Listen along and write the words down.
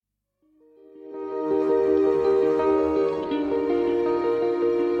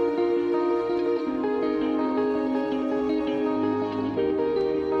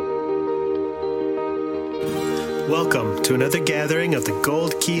to another gathering of the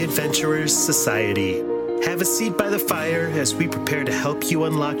Gold Key Adventurers Society. Have a seat by the fire as we prepare to help you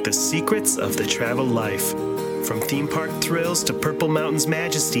unlock the secrets of the travel life. From theme park thrills to Purple Mountain's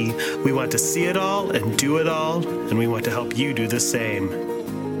majesty, we want to see it all and do it all, and we want to help you do the same.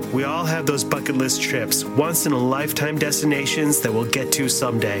 We all have those bucket list trips, once-in-a-lifetime destinations that we'll get to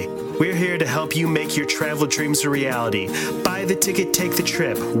someday. We're here to help you make your travel dreams a reality. Buy the ticket, take the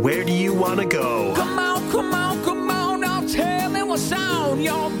trip. Where do you want to go? Come on, come on, come on, now tell me what's on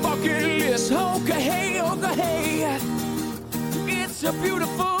your bucket list. Okay, hey, okay, hey. It's a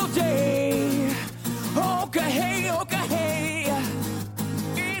beautiful day. Okay, hey, okay, hey.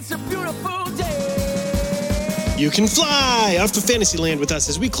 It's a beautiful day. You can fly off to Fantasyland with us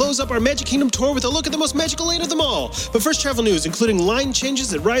as we close up our Magic Kingdom tour with a look at the most magical land of them all. But first, travel news, including line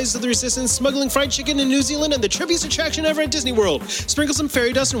changes at Rise of the Resistance, smuggling fried chicken in New Zealand, and the trippiest attraction ever at Disney World. Sprinkle some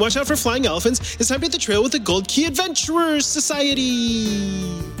fairy dust and watch out for flying elephants. It's time to hit the trail with the Gold Key Adventurers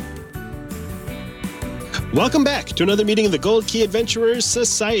Society. Welcome back to another meeting of the Gold Key Adventurers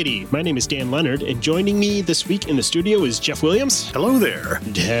Society. My name is Dan Leonard, and joining me this week in the studio is Jeff Williams. Hello there.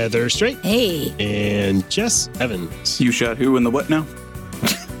 Heather Strait. Hey. And Jess Evans. You shot who in the what now?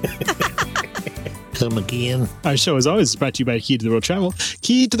 Come again. Our show, as always, is brought to you by Key to the World Travel.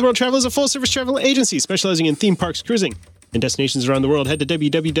 Key to the World Travel is a full-service travel agency specializing in theme parks, cruising, and destinations around the world. Head to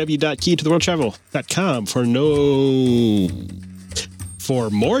www.keytotheworldtravel.com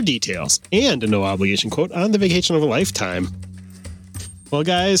for more details and a no-obligation quote on the vacation of a lifetime. Well,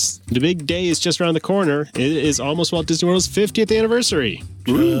 guys, the big day is just around the corner. It is almost Walt Disney World's 50th anniversary.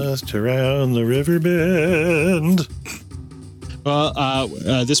 Just around the river bend. Well,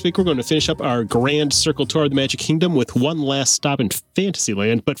 this week we're going to finish up our grand circle tour of the Magic Kingdom with one last stop in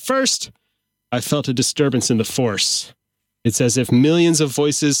Fantasyland. But first, I felt a disturbance in the Force. It's as if millions of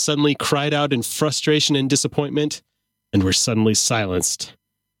voices suddenly cried out in frustration and disappointment, and were suddenly silenced.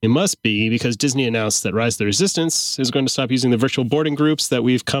 It must be because Disney announced that Rise of the Resistance is going to stop using the virtual boarding groups that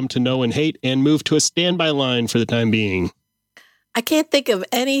we've come to know and hate and move to a standby line for the time being. I can't think of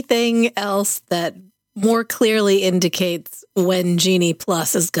anything else that more clearly indicates when Genie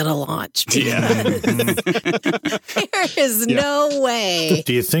Plus is going to launch. Yeah. There is no way.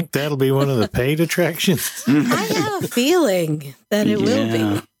 Do you think that'll be one of the paid attractions? I have a feeling that it will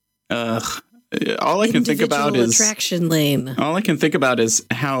be. All I can think about is attraction lane. All I can think about is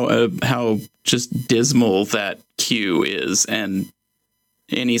how just dismal that queue is, and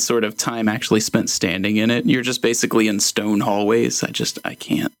any sort of time actually spent standing in it. You're just basically in stone hallways. I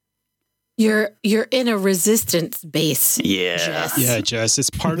can't. You're in a resistance base. Yeah. Jess. Yeah, Jess, it's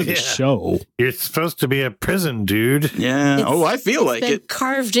part of the show. You're supposed to be a prison, dude. Yeah. I feel like been it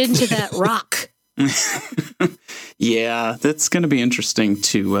carved into that rock. Yeah, that's going to be interesting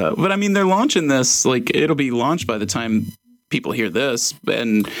to. But I mean, they're launching this, like, it'll be launched by the time people hear this,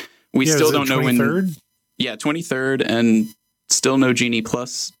 and we still don't know 23rd? when. Yeah, 23rd, and still no Genie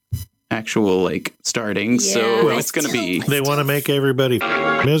Plus actual starting. So it's going to be. They want to make everybody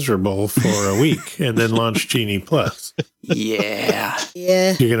miserable for a week and then launch Genie Plus. Yeah.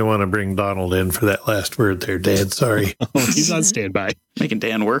 Yeah. You're going to want to bring Donald in for that last word there, Dad. Sorry. He's on standby. Making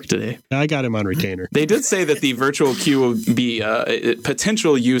Dan work today. I got him on retainer. They did say that the virtual queue will be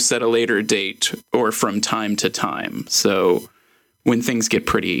potential use at a later date or from time to time. So when things get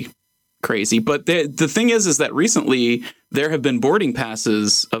pretty crazy. But the thing is that recently there have been boarding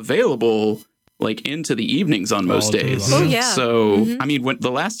passes available into the evenings on most days. Oh, yeah. So, I mean,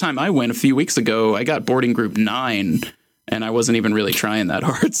 the last time I went a few weeks ago, I got boarding group 9. And I wasn't even really trying that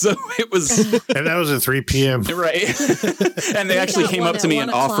hard. So it was. And that was at 3 p.m. Right. And they actually came up to me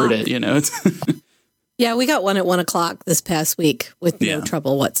and offered it, Yeah, we got one at 1 o'clock this past week with no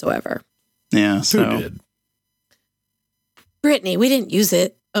trouble whatsoever. Yeah. So. Who did? Brittany, we didn't use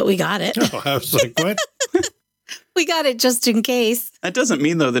it, but we got it. Oh, I was like, what? We got it just in case. That doesn't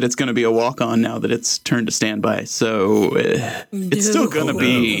mean, though, that it's going to be a walk-on now that it's turned to standby. So it's still going to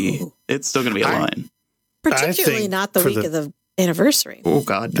be. It's still going to be a line. Particularly not the week of the anniversary. Oh,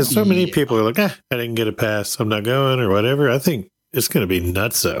 God. Because so many people are like, I didn't get a pass. I'm not going or whatever. I think it's going to be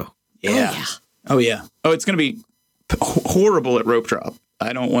nutso. Yeah. Oh, yeah. Oh, it's going to be horrible at rope drop.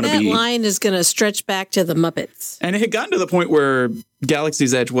 I don't want to be. That line is going to stretch back to the Muppets. And it had gotten to the point where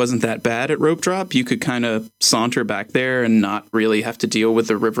Galaxy's Edge wasn't that bad at rope drop. You could kind of saunter back there and not really have to deal with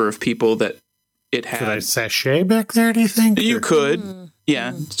the river of people that it had. Could I sashay back there, do you think? You could.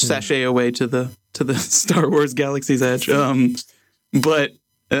 Yeah. Sashay away to the Star Wars Galaxy's Edge. But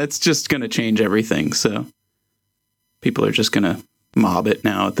that's just going to change everything. So people are just going to mob it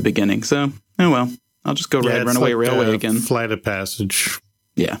now at the beginning. So, oh well, I'll just go Runaway Railway again. Flight of Passage.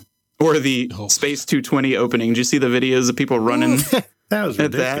 Yeah. Or the Space 220 opening. Did you see the videos of people running That was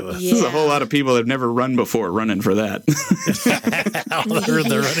at ridiculous. that? There's a whole lot of people that have never run before running for that.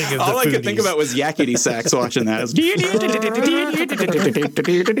 All I could think about was Yakety Sax watching that.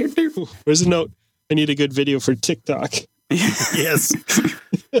 Where's a note? I need a good video for TikTok. Yes.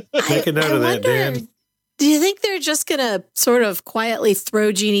 Make a note of that, Dan. Do you think they're just going to sort of quietly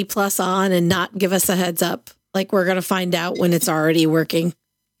throw Genie Plus on and not give us a heads up? Like we're going to find out when it's already working?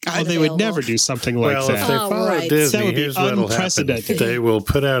 Oh, they would never do something like Well, that. if they follow Disney, That would be here's what'll happen. unprecedented. They will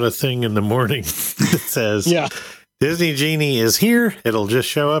put out a thing in the morning that says, Yeah. Disney Genie is here. It'll just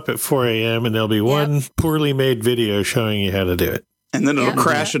show up at 4 a.m. and there'll be one poorly made video showing you how to do it. And then it'll Yeah.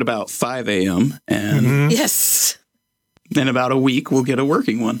 crash at about 5 a.m. And Yes. in about a week, we'll get a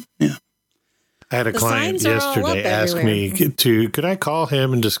working one. Yeah. I had a The client signs are all yesterday up ask me could I call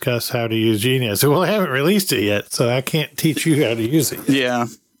him and discuss how to use Genie? I said, well, I haven't released it yet, so I can't teach you how to use it. Yeah.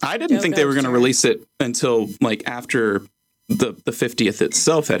 I didn't Don't think they know, were going to sir. release it until like after the 50th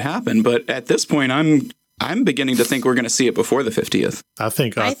itself had happened. But at this point, I'm beginning to think we're going to see it before the 50th. I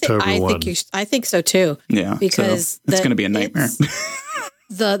think I October 1. think so too. Yeah. Because so it's going to be a nightmare.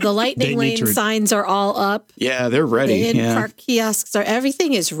 The lightning They need lane to- signs are all up. Yeah, they're ready. The Yeah. in-park kiosks are,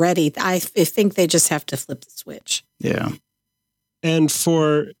 everything is ready. I think they just have to flip the switch. Yeah. And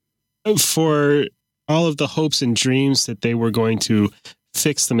for all of the hopes and dreams that they were going to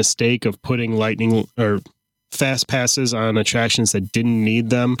fix the mistake of putting lightning or fast passes on attractions that didn't need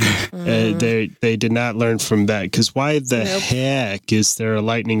them, they did not learn from that. Because why the Nope. heck is there a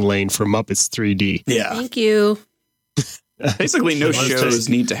lightning lane for Muppets 3D? Yeah. Thank you. Basically, no Unless shows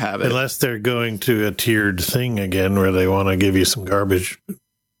they- need to have it. Unless they're going to a tiered thing again where they want to give you some garbage.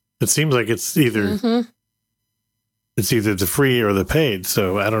 It seems like it's either Mhm. the free or the paid,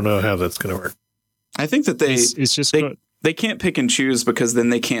 so I don't know how that's going to work. I think that It's just they can't pick and choose because then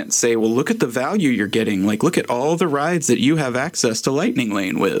they can't say, well, look at the value you're getting. Like, look at all the rides that you have access to Lightning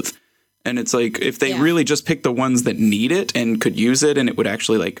Lane with. And it's like, if they Yeah. really just pick the ones that need it and could use it and it would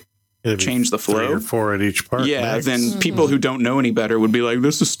actually like It'd be change the 3 flow. or 4 at each park. Yeah, max. then people who don't know any better would be like,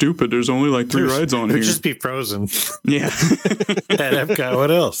 this is stupid. There's only like 3 rides on It here. would just be Frozen Yeah. at Epcot.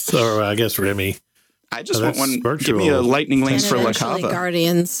 What else? Or I guess Remy. I just Oh, want that's one. virtual. Give me a Lightning Lane And for La eventually Cava.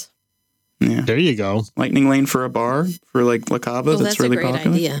 Guardians. Yeah. there you go. Lightning Lane for a bar for like La Cava. Oh, that's that's a really great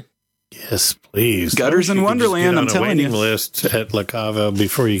popular. idea. Yes, please. Gutters I in wish you could just Wonderland, get on I'm a telling you. waiting list at La Cava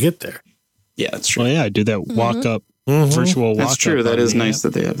before you get there. Yeah, that's true. Well, yeah, I do that walk up, Mhm. virtual walk up. That's true. That on is the nice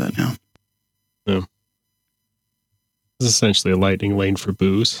app. that they have that now. It's essentially a lightning lane for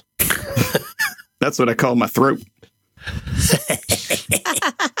booze. That's what I call my throat.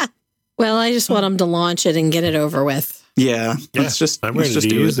 Well, I just want them to launch it and get it over with. Yeah, Yeah, let's just I'm let's ready just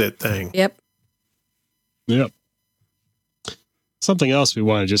to do use it. that thing. Yep. Yep. Something else we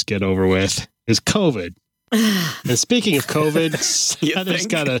want to just get over with is COVID. And speaking of COVID, You Heather's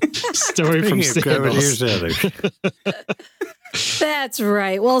think? got a story from Speaking of COVID, Sandals. here's Heather. That's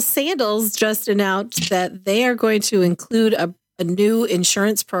right. Well, Sandals just announced that they are going to include a new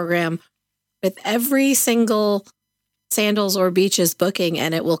insurance program with every single Sandals or Beaches booking,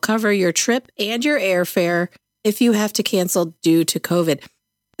 and it will cover your trip and your airfare if you have to cancel due to COVID.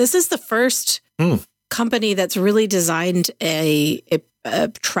 This is the first company that's really designed a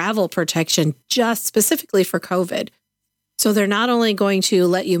travel protection just specifically for COVID. So they're not only going to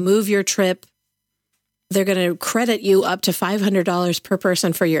let you move your trip, they're going to credit you up to $500 per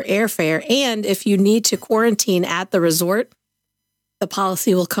person for your airfare. And if you need to quarantine at the resort, the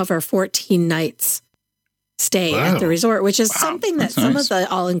policy will cover 14 nights stay at the resort, which is something that that's some nice. of the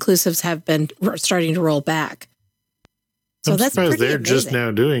all-inclusives have been starting to roll back. So I'm that's surprised pretty they're just amazing.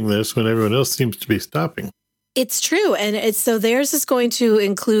 now doing this when everyone else seems to be stopping. It's true. And it's so theirs is going to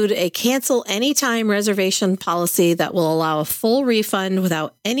include a cancel anytime reservation policy that will allow a full refund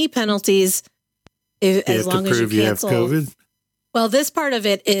without any penalties You as have long to as you prove you have cancel. COVID. Well, this part of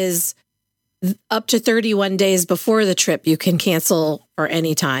it is up to 31 days before the trip, you can cancel for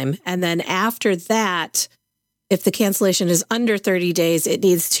any time. And then after that, if the cancellation is under 30 days, it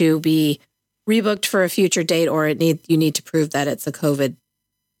needs to be rebooked for a future date, or you need to prove that it's a COVID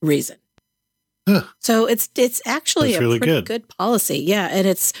reason. Huh. So it's actually That's a really pretty good. good policy. Yeah. And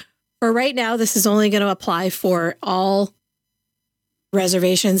it's for right now, this is only going to apply for all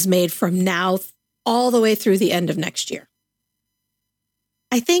reservations made from now all the way through the end of next year.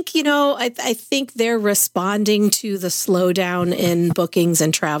 I think, I think they're responding to the slowdown in bookings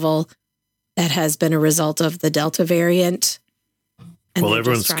and travel that has been a result of the Delta variant. And Well, they're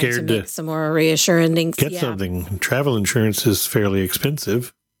everyone's just trying scared to to make some more reassuring things. Get something. Travel insurance is fairly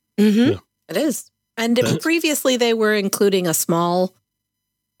expensive. Mm-hmm. Yeah. It is. And That's- previously they were including a small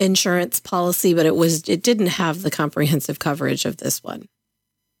insurance policy, but it didn't have the comprehensive coverage of this one.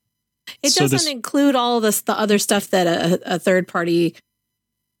 It doesn't include all of the other stuff that a third party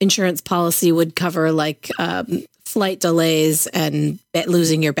insurance policy would cover, like flight delays and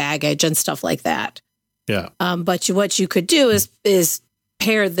losing your baggage and stuff like that. Yeah. But what you could do is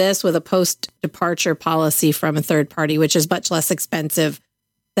pair this with a post-departure policy from a third party, which is much less expensive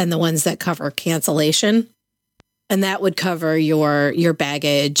than the ones that cover cancellation. And that would cover your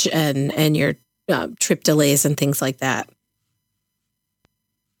baggage and your trip delays and things like that.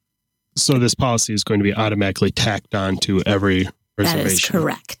 So this policy is going to be automatically tacked on to every reservation. That is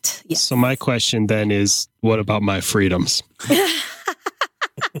correct. Yes. So my question then is, what about my freedoms?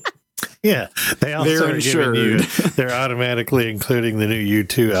 Yeah, they also They're are giving you, insured. they're automatically including the new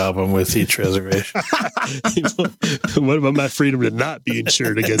U2 album with each reservation. What about my freedom to not be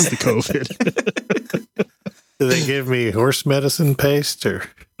insured against the COVID? Do they give me horse medicine paste or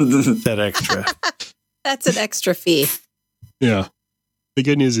is that extra? That's an extra fee. Yeah. The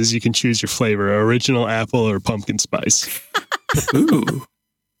good news is you can choose your flavor, original apple or pumpkin spice. Ooh,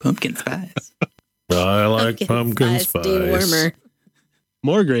 pumpkin spice. I like pumpkin spice. Dewormer.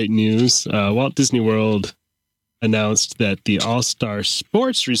 More great news. Walt Disney World announced that the All-Star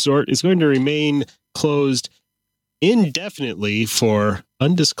Sports Resort is going to remain closed indefinitely for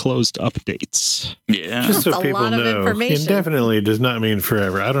undisclosed updates. Yeah. Just so That's a people lot of know, information. indefinitely does not mean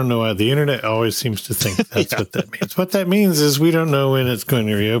forever. I don't know why the internet always seems to think that's what that means. What that means is we don't know when it's going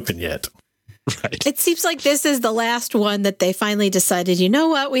to reopen yet. Right. It seems like this is the last one that they finally decided, you know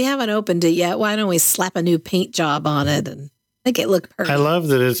what, we haven't opened it yet. Why don't we slap a new paint job on it and make it look perfect? I love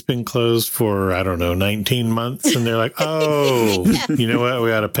that it's been closed for, 19 months. And they're like, oh, you know what?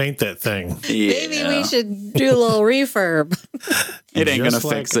 We ought to paint that thing. Maybe we should do a little refurb. It ain't Just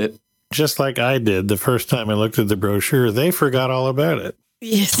gonna fix like- it. Just like I did the first time I looked at the brochure. They forgot all about it.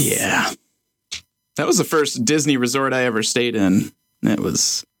 Yes. Yeah. That was the first Disney resort I ever stayed in. It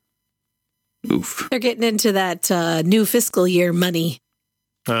was oof. They're getting into that new fiscal year money.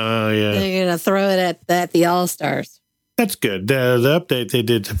 Oh, yeah. They're going to throw it at the All-Stars. That's good. The update they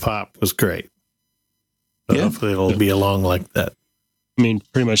did to Pop was great. So Yeah. hopefully it'll be along like that. I mean,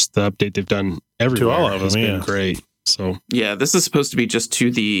 pretty much the update they've done everywhere all of them, has been yeah. great. So Yeah, this is supposed to be just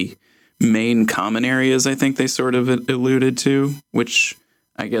to the main common areas, I think they sort of alluded to, which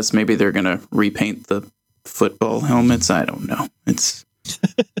I guess maybe they're going to repaint the football helmets. I don't know. It's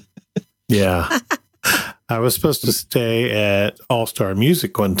Yeah. I was supposed to stay at All-Star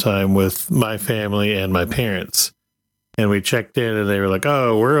Music one time with my family and my parents. And we checked in and they were like,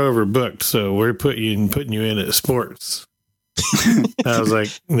 oh, we're overbooked. So we're putting you in at sports. I was like,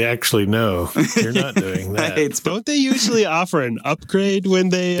 actually, no, you're not doing I that. hate don't they usually offer an upgrade when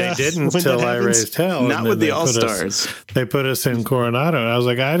they They didn't when until that I happens? raised hell. not and with then the they put us- All-Stars. They put us in Coronado. And I was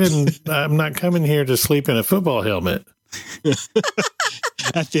like, I'm not coming here to sleep in a football helmet.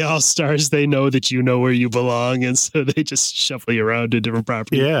 At the All Stars, they know that you know where you belong, and so they just shuffle you around to different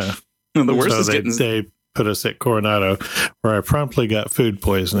properties. Yeah. No, the worst So is getting they put us at Coronado, where I promptly got food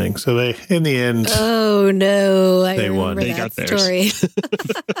poisoning. So they, in the end, Oh, no. I They won. remember They that got theirs. story.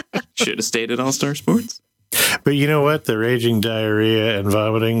 should have stayed at All-Star Sports. but you know what? The raging diarrhea and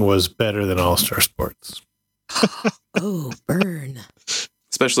vomiting was better than All-Star Sports. Oh, burn.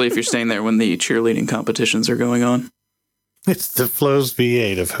 Especially if you're staying there when the cheerleading competitions are going on. It's the Flo's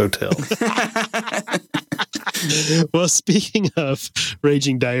V8 of hotels. Well, speaking of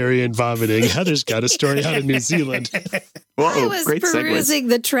raging diarrhea and vomiting, Heather's got a story out of New Zealand. I Whoa, was great segue. perusing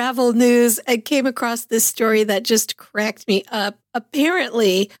the travel news and came across this story that just cracked me up.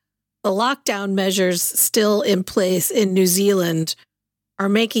 Apparently, the lockdown measures still in place in New Zealand are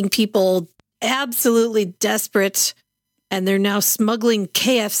making people absolutely desperate, and they're now smuggling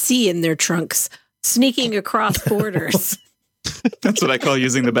KFC in their trunks, sneaking across borders. That's what I call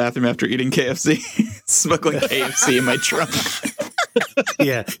using the bathroom after eating KFC. Smuggling KFC in my trunk.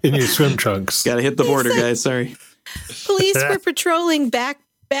 Yeah, in your swim trunks. Gotta hit the border, guys. Sorry. Police were patrolling back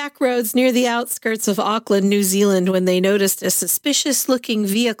roads near the outskirts of Auckland, New Zealand, when they noticed a suspicious-looking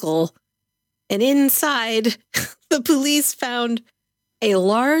vehicle. And inside, the police found a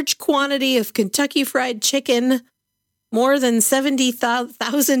large quantity of Kentucky Fried Chicken, more than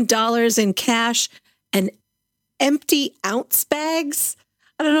 $70,000 in cash, and empty ounce bags.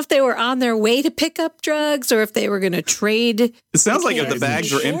 I don't know if they were on their way to pick up drugs or if they were going to trade. It sounds like if the KFC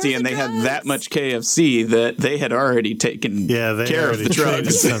bags were share empty the and they had drugs. that much KFC that they had already taken Yeah, they care of already the traded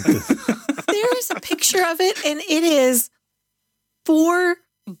drugs. something. There is a picture of it, and it is 4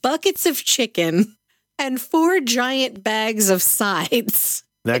 buckets of chicken and 4 giant bags of sides.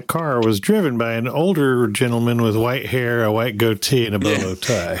 That car was driven by an older gentleman with white hair, a white goatee, and a bolo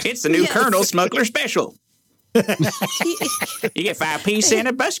tie. It's the new Yes. Colonel Smuggler Special. You get 5-piece and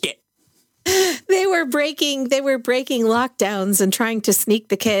a basket. They were breaking lockdowns and trying to sneak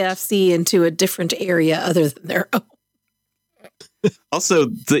the KFC into a different area other than their own. Also,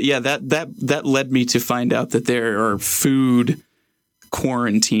 that led me to find out that there are food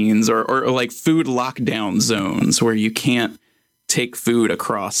quarantines or like food lockdown zones where you can't take food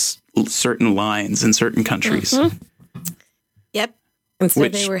across certain lines in certain countries. Mm-hmm. Yep. And so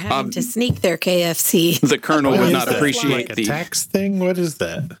Which, they were having to sneak their KFC. The Colonel What would is not that? appreciate like a tax thing? What is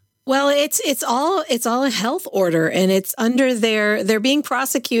that? Well, it's all a health order, and it's under they're being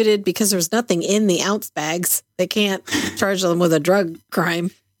prosecuted because there's nothing in the ounce bags. They can't charge them with a drug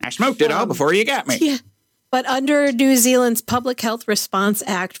crime. I smoked it all before you got me. Yeah. But under New Zealand's Public Health Response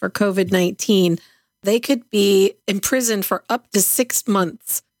Act for COVID-19, they could be imprisoned for up to 6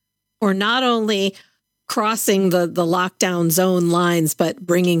 months for not only crossing the lockdown zone lines, but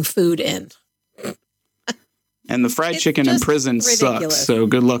bringing food in. And the fried It's chicken in just prison ridiculous. sucks, so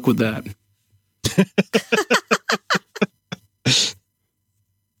good luck with that.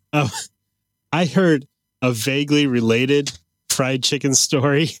 I heard a vaguely related fried chicken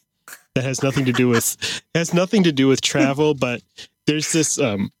story that has nothing to do with travel, but there's this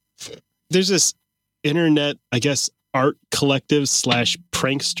internet, I guess, art collective /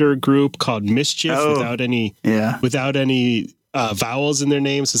 prankster group called Mischief Oh. without any vowels in their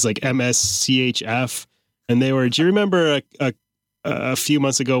names. It's like MSCHF. And do you remember a few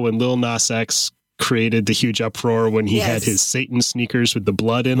months ago when Lil Nas X created the huge uproar when he had Yes. his Satan sneakers with the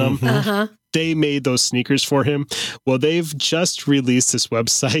blood in them? Uh-huh. They made those sneakers for him. Well, they've just released this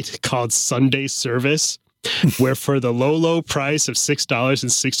website called Sunday Service, where for the low price of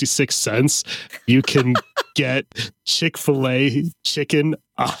 $6.66, you can get Chick-fil-A chicken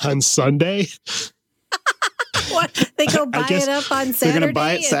on Sunday. What? They go buy guess it up on Saturday? They're going to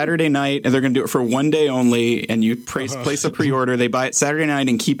buy it Saturday night, and they're going to do it for one day only. And you place a pre-order. They buy it Saturday night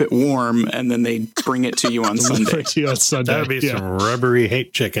and keep it warm, and then they bring it to you on Sunday. To you on Sunday. That would be Yeah. some rubbery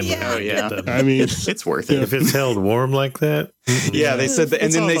hate chicken. Yeah. Oh yeah, I mean, it's worth it. If it's held warm like that. Yeah, they said that, and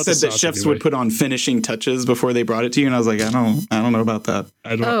It's then all they about said the that sauce chefs anyway. would put on finishing touches before they brought it to you, and I was like, I don't know about that.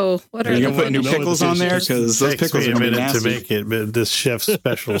 I don't. Oh, what Are are you the gonna put new know what pickles the on there? fish is. Because those Takes pickles me are a gonna be minute to nasty. make it, but this chef's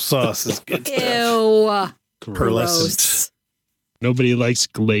special sauce is good. Ew. Pearlescent. Gross. Nobody likes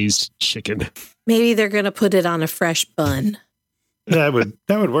glazed chicken. Maybe they're going to put it on a fresh bun. That would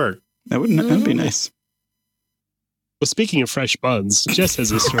work. That'd be nice. Well, speaking of fresh buns, Jess has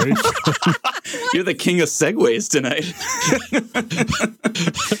a story. You're the king of segues tonight.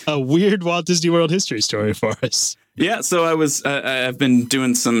 A weird Walt Disney World history story for us. Yeah, so I've been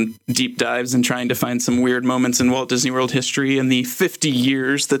doing some deep dives and trying to find some weird moments in Walt Disney World history in the 50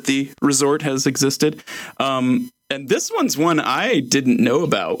 years that the resort has existed. And this one's one I didn't know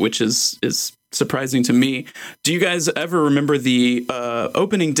about, which is surprising to me. Do you guys ever remember the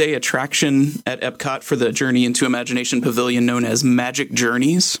opening day attraction at Epcot for the Journey into Imagination Pavilion known as Magic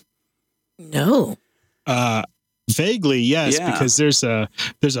Journeys? No. Vaguely, yes, Yeah. because there's a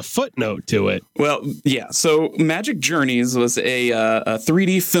footnote to it. Well, yeah. So Magic Journeys was a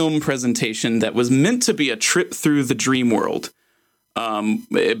 3D film presentation that was meant to be a trip through the dream world.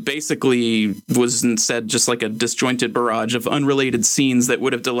 It basically was instead just like a disjointed barrage of unrelated scenes that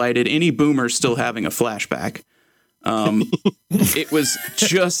would have delighted any boomer still having a flashback. It was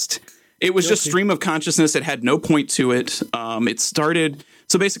just stream of consciousness. It had no point to it. It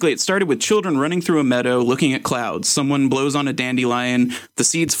started with children running through a meadow looking at clouds. Someone blows on a dandelion. The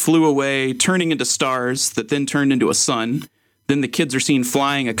seeds flew away, turning into stars that then turned into a sun. Then the kids are seen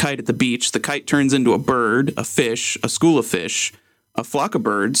flying a kite at the beach. The kite turns into a bird, a fish, a school of fish, a flock of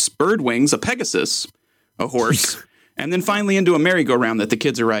birds, bird wings, a pegasus, a horse, and then finally into a merry-go-round that the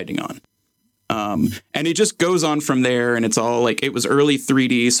kids are riding on. And it just goes on from there, and it's all like, it was early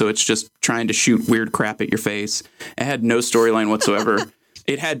 3D, so it's just trying to shoot weird crap at your face. It had no storyline whatsoever.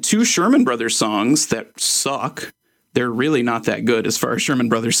 It had 2 Sherman Brothers songs that suck. They're really not that good as far as Sherman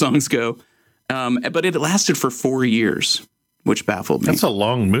Brothers songs go. But it lasted for 4 years, which baffled me. That's a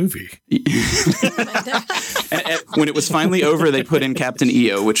long movie. When it was finally over, they put in Captain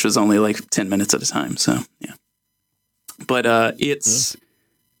EO, which was only like 10 minutes at a time. So, yeah. But it's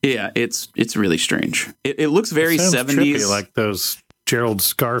really strange. It looks very Sounds 70s. trippy, like those Gerald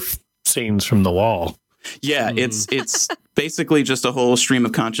Scarf scenes from The Wall. Yeah, it's basically just a whole stream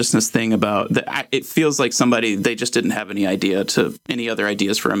of consciousness thing about that. It feels like they just didn't have any other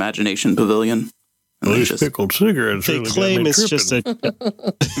ideas for Imagination Pavilion. And then These just- pickled cigarettes They really got claim me it's just tripping.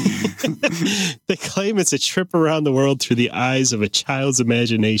 they claim it's a trip around the world through the eyes of a child's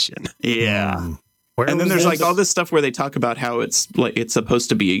imagination. yeah. Where And then was there's this? like all this stuff where they talk about how it's like it's supposed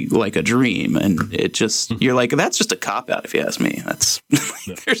to be like a dream, and it just you're like, that's just a cop out if you ask me. That's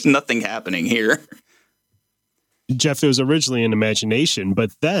there's nothing happening here. Jeff, it was originally an imagination,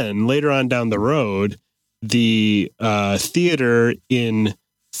 but then later on down the road, the theater in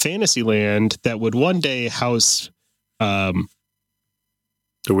Fantasyland that would one day house The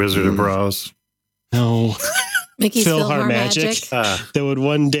Wizard of Oz. Mickey's PhilharMagic. That would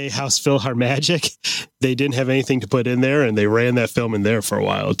one day house PhilharMagic. They didn't have anything to put in there, and they ran that film in there for a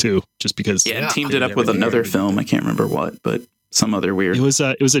while too, just because. Yeah, and teamed it up with another film. I can't remember what, but some other weird. It was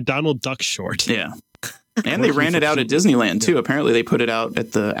a Donald Duck short. Yeah, and they ran it out at Disneyland too. Apparently, they put it out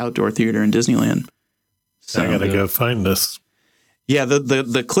at the outdoor theater in Disneyland. So I gotta go find this. yeah,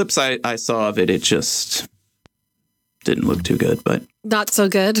 the clips I saw of it just didn't look too good, but Not so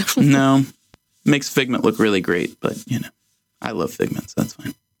good. no, makes Figment look really great. But you know, I love Figment, so that's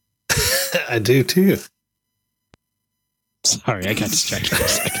fine. I do too. Sorry, I got distracted for a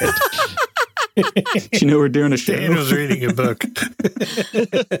second. You know, we're doing a show. Dan was reading a book.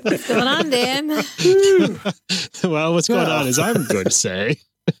 What's going on, Dan? Well, what's going on is I'm going to say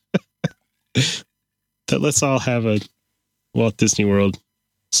that let's all have a Walt Disney World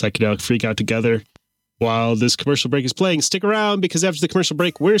psychedelic freak out together while this commercial break is playing. Stick around, because after the commercial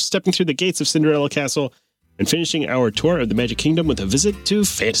break, we're stepping through the gates of Cinderella Castle and finishing our tour of the Magic Kingdom with a visit to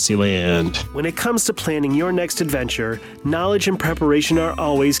Fantasyland. When it comes to planning your next adventure, knowledge and preparation are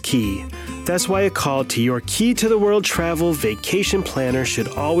always key. That's why a call to your Key to the World Travel Vacation Planner should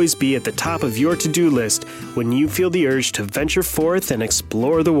always be at the top of your to-do list when you feel the urge to venture forth and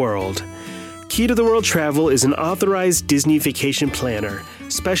explore the world. Key to the World Travel is an authorized Disney vacation planner,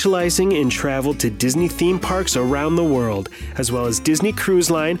 specializing in travel to Disney theme parks around the world, as well as Disney Cruise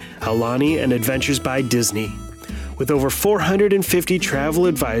Line, Aulani, and Adventures by Disney. With over 450 travel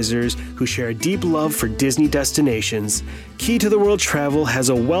advisors who share a deep love for Disney destinations, Key to the World Travel has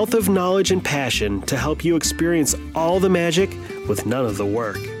a wealth of knowledge and passion to help you experience all the magic with none of the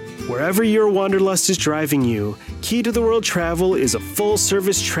work. Wherever your wanderlust is driving you, Key to the World Travel is a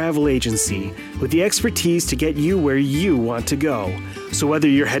full-service travel agency with the expertise to get you where you want to go. So whether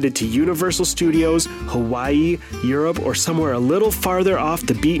you're headed to Universal Studios, Hawaii, Europe, or somewhere a little farther off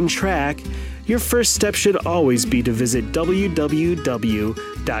the beaten track, your first step should always be to visit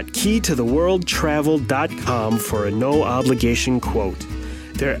www.keytotheworldtravel.com for a no-obligation quote.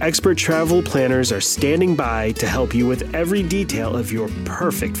 Their expert travel planners are standing by to help you with every detail of your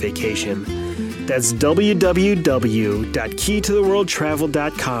perfect vacation. That's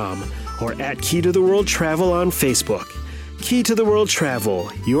www.keytotheworldtravel.com or at Key to the World Travel on Facebook. Key to the World Travel,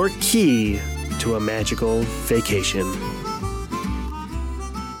 your key to a magical vacation.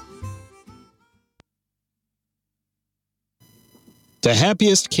 The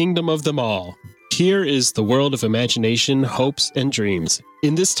happiest kingdom of them all. Here is the world of imagination, hopes, and dreams.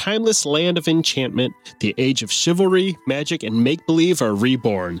 In this timeless land of enchantment, the age of chivalry, magic, and make-believe are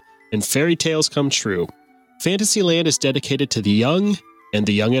reborn, and fairy tales come true. Fantasyland is dedicated to the young and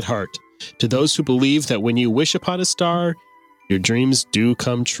the young at heart, to those who believe that when you wish upon a star, your dreams do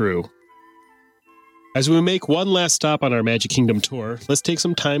come true. As we make one last stop on our Magic Kingdom tour, let's take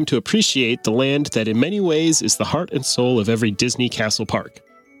some time to appreciate the land that in many ways is the heart and soul of every Disney castle park.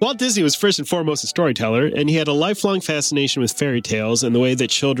 Walt Disney was first and foremost a storyteller, and he had a lifelong fascination with fairy tales and the way that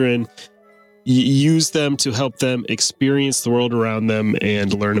children use them to help them experience the world around them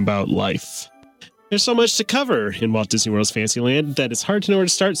and learn about life. There's so much to cover in Walt Disney World's Fantasyland that it's hard to know where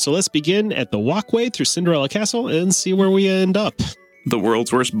to start, so let's begin at the walkway through Cinderella Castle and see where we end up. The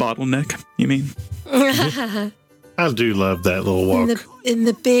world's worst bottleneck, you mean? I do love that little walk. in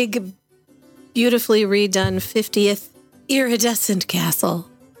the big, beautifully redone 50th iridescent castle.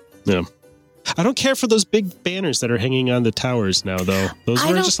 Yeah. I don't care for those big banners that are hanging on the towers now, though. Those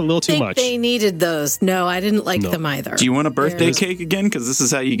were just a little too much. They needed those. No, I didn't like them either. Do you want a birthday cake again? Because this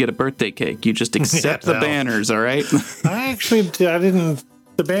is how you get a birthday cake. You just accept the banners, all right? I didn't.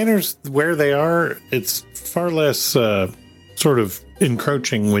 The banners where they are, it's far less sort of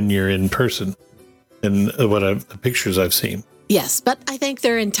encroaching when you're in person than the pictures I've seen. Yes, but I think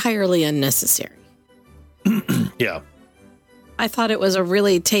they're entirely unnecessary. Yeah. I thought it was a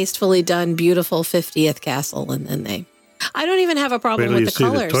really tastefully done, beautiful 50th castle, and then I don't even have a problem with the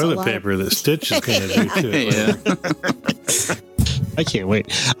colors. The toilet paper that Stitch is going to do to it. I can't wait.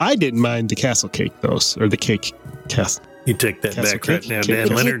 I didn't mind the castle cake, though, or the cake castle. You take that Castle back right cake? now, Cake Dan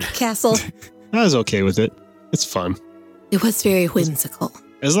cake? Leonard. Castle. I was okay with it. It's fun. It was very whimsical.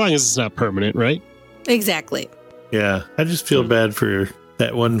 As long as it's not permanent, right? Exactly. Yeah, I just feel bad for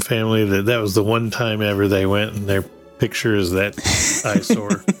that one family that was the one time ever they went and their picture is that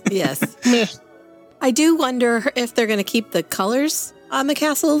eyesore. Yes. I do wonder if they're going to keep the colors on the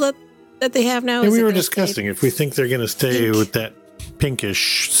castle that they have now. And Is we it were gonna discussing stay- if we think they're going to stay Pink. with that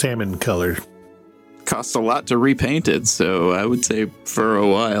pinkish salmon color. Costs a lot to repaint it, so I would say for a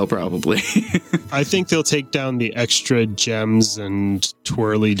while probably. I think they'll take down the extra gems and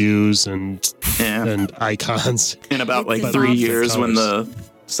twirly-doos and Yeah, icons. in about like It's 3 off the years when the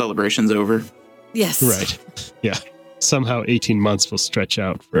celebration's over. Yes. Right. Yeah. Somehow 18 months will stretch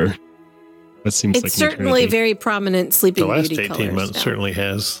out for what seems It's like an certainly eternity. very prominent Sleeping The last Beauty 18 colors months now. certainly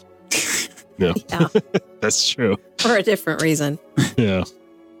has. Yeah, Yeah, that's true. for a different reason. Yeah.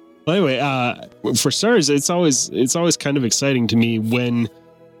 Well, anyway, for starters, it's always kind of exciting to me when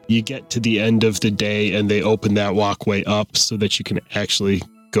you get to the end of the day and they open that walkway up so that you can actually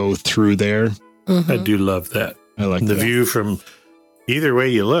go through there. Mhm. I do love that. I like The that. view from either way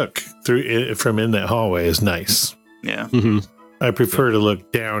you look through from in that hallway is nice. Yeah. hmm I prefer to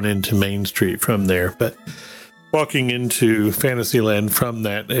look down into Main Street from there, but walking into Fantasyland from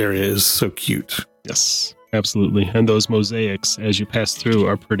that area is so cute. Yes, absolutely. And those mosaics as you pass through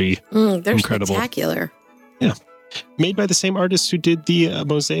are pretty They're Incredible. spectacular. made by the same artists who did the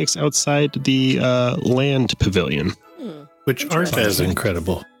mosaics outside the land pavilion. Hmm. Which aren't as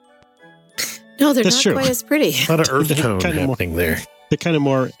incredible. No, they're That's not true. quite as pretty. A lot of earth tone Kinda more- happening there. They're kind of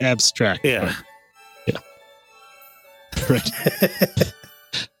more abstract. Yeah. Right.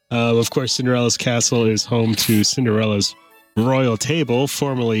 Of course, Cinderella's castle is home to Cinderella's royal table,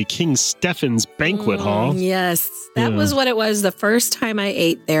 formerly King Stephen's banquet hall. Yes, that Yeah. was what it was the first time I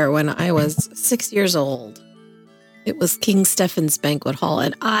ate there when I was 6 years old. It was King Stephen's banquet hall,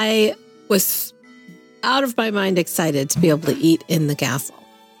 and I was out of my mind excited to be able to eat in the castle.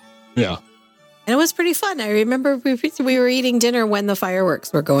 Yeah. And it was pretty fun. I remember we were eating dinner when the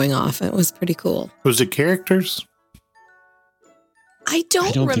fireworks were going off. It was pretty cool. Was it characters? I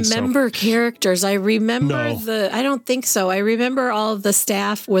don't think so. remember characters. I remember No. I don't think so. I remember all of the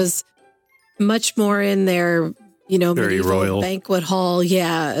staff was much more in their, Very medieval royal. banquet hall.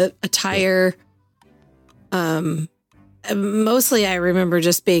 Yeah. Attire. Mostly I remember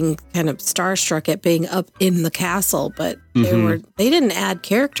just being kind of starstruck at being up in the castle, but Mhm. they didn't add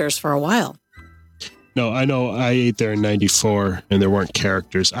characters for a while. No, I know I ate there in 94 and there weren't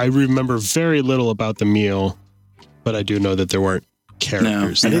characters. I remember very little about the meal, but I do know that there weren't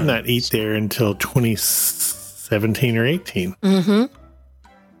characters. I there. did not eat there until 2017 or 18. Mm-hmm.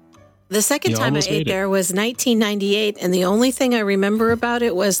 The second You time I almost ate made it. there was 1998, and the only thing I remember about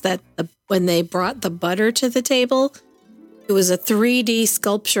it was that when they brought the butter to the table, it was a 3D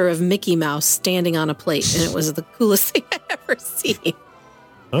sculpture of Mickey Mouse standing on a plate, and it was the coolest thing I'd ever seen.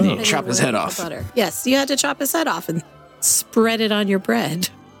 Oh, And Chop it his was head the off. butter. Yes, you had to chop his head off and spread it on your bread.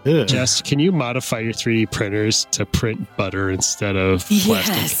 yeah. Jess, can you modify your 3D printers to print butter instead of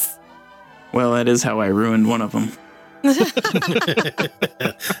plastic? Yes. Well, that is how I ruined one of them.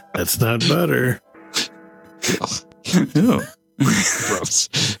 That's not butter. Ew.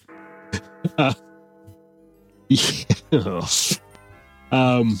 Gross. Yeah.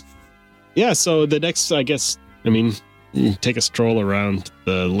 Yeah, so the next, I guess, you take a stroll around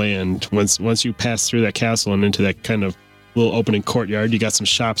the land. Once you pass through that castle and into that kind of little opening courtyard, you got some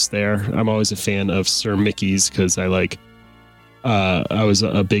shops there. I'm always a fan of Sir Mickey's because I was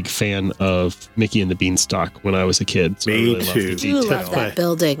a big fan of Mickey and the Beanstalk when I was a kid. So I Me really loved too. the I detail. love that right.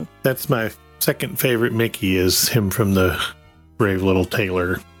 building. That's my second favorite Mickey is him from the Brave Little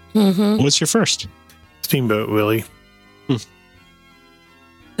Tailor. Mm-hmm. What's your first? Steamboat Willie.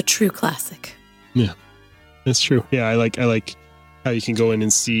 A true classic. That's true. Yeah, I like how you can go in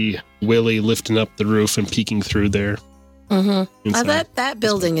and see Willie lifting up the roof and peeking through there. Mm-hmm. inside. That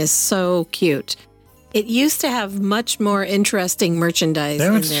building is so cute. It used to have much more interesting merchandise. Now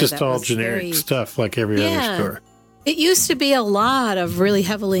in it's there just that all was generic very- stuff like every Yeah. other store. It used to be a lot of really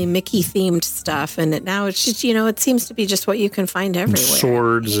heavily Mickey themed stuff, and now it's just it seems to be just what you can find And everywhere.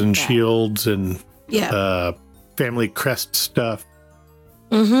 swords and Yeah. shields and Yeah. family crest stuff.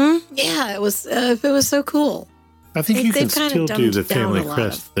 Mm-hmm. Yeah. It was so cool. I think They- you can they've kinda still do dumbed the down family a lot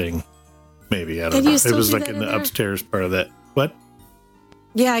crest of- thing. Maybe I Can don't you know. still It was do like that in in the there? upstairs part of that. What?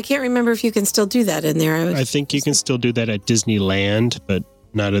 Yeah, I can't remember if you can still do that in there. I think you can still do that at Disneyland, but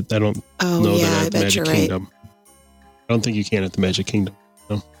not at. I don't Oh know yeah, that I at the bet Magic you're right. Kingdom. I don't think you can at the Magic Kingdom.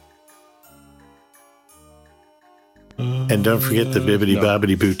 No. And don't forget the Bibbidi No.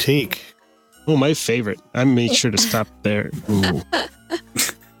 Bobbidi Boutique. Oh, my favorite. I make sure to stop there. Ooh.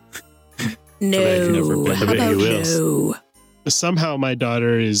 No, I've never been. how I bet about you will. no? Somehow my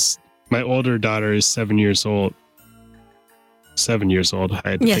daughter is My older daughter is 7 years old. 7 years old.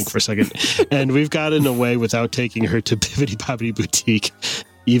 I had to Yes. think for a second. And we've gotten away without taking her to Bibbidi Bobbidi Boutique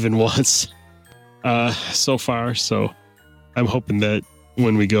even once so far. So I'm hoping that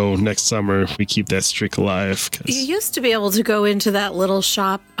when we go next summer, we keep that streak alive. You used to be able to go into that little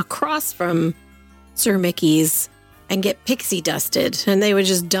shop across from Sir Mickey's and get pixie dusted, and they would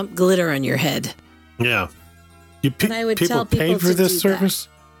just dump glitter on your head. Yeah. And I would people tell people paid for to this do that. service?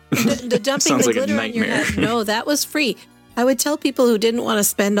 The dumping Sounds the like a glitter on your nightmare. head. No, that was free. I would tell people who didn't want to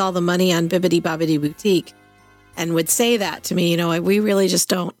spend all the money on Bibbidi Bobbidi Boutique and would say that to me, we really just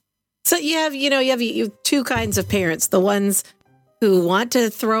don't. So you have two kinds of parents. The ones who want to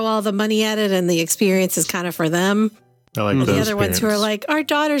throw all the money at it and the experience is kind of for them. I like And the those other ones who are parents. like, our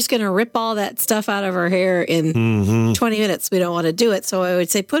daughter's going to rip all that stuff out of her hair in Mhm. 20 minutes. We don't want to do it. So I would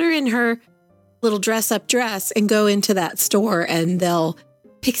say, put her in her little dress up dress and go into that store and they'll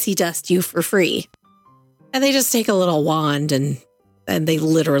pixie dust you for free. And they just take a little wand and they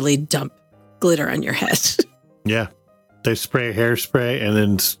literally dump glitter on your head. Yeah. They spray hairspray and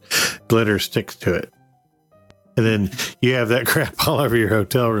then glitter sticks to it. And then you have that crap all over your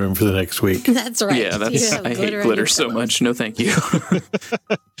hotel room for the next week. That's right. Yeah, You that's have I hate glitter on glitter your so pillows. much. No, thank you.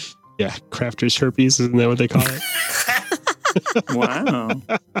 Yeah, crafters herpes, isn't that what they call it? Wow,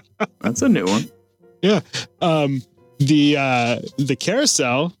 that's a new one. Yeah. The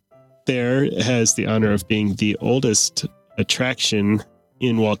carousel there has the honor of being the oldest attraction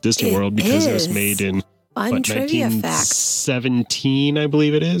in Walt Disney It World because it was is. made in Fun trivia fact. 1917, I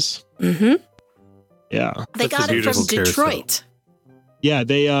believe it is. Mm-hmm. Yeah. They That's a got it from beautiful carousel. Detroit. Yeah,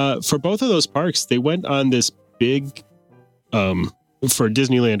 they for both of those parks, they went on this big for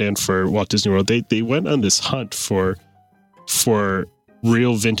Disneyland and for Walt Disney World, they went on this hunt for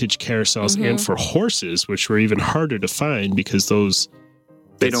real vintage carousels Mhm. and for horses, which were even harder to find because those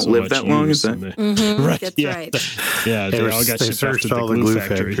They get don't so live much that long, use is in that? the- Mm-hmm. Right, That's yeah. right. Yeah, they all got They shipped off searched to the all the glue glue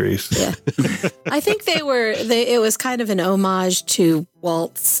factory. factories. Yeah. I think it was kind of an homage to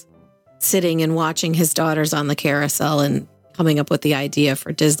Walt's sitting and watching his daughters on the carousel and coming up with the idea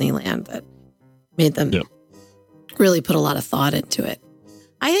for Disneyland that made them Yeah. really put a lot of thought into it.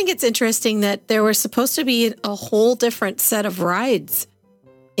 I think it's interesting that there was supposed to be a whole different set of rides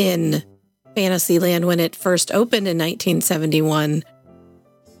in Fantasyland when it first opened in 1971.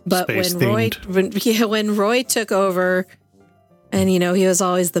 But Space when Roy took over and, he was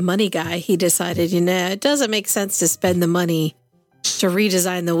always the money guy, he decided, it doesn't make sense to spend the money to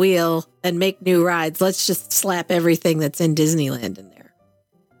redesign the wheel and make new rides. Let's just slap everything that's in Disneyland in there.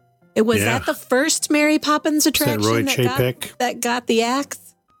 It was Yeah. that the first Mary Poppins Is that attraction Roy that Chapek? got the axe.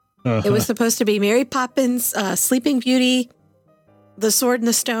 Uh-huh. It was supposed to be Mary Poppins, Sleeping Beauty, The Sword and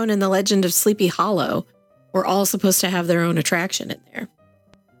the Stone, and The Legend of Sleepy Hollow were all supposed to have their own attraction in there.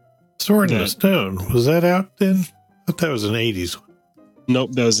 Sword in Yeah. the Stone. Was that out then? I thought that was an 80s one.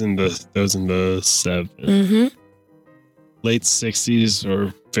 Nope, that was in the Mm-hmm. late 60s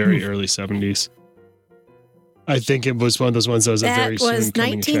or very early 70s. I think it was one of those ones that was a That very was soon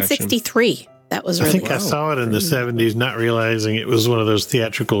coming attraction. 1963. That was I really think I saw it in the 70s, not realizing it was one of those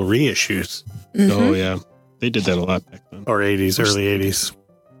theatrical reissues. Mhm. Oh yeah, they did that a lot back then. Or 80s, early 80s.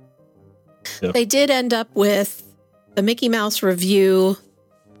 They did end up with the Mickey Mouse Review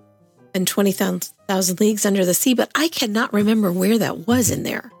and 20,000 Leagues Under the Sea, but I cannot remember where that was in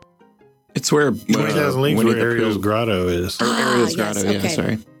there. It's where 20,000 Leagues Winnie where the Ariel's Pooh- Grotto is. or Ariel's yes, Grotto. Yeah, okay.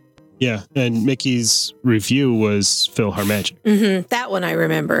 sorry. Yeah, and Mickey's Review was PhilharMagic. Mm-hmm. That one I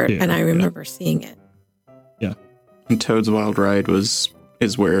remember, Yeah, and I yeah. remember seeing it. And Toad's Wild Ride is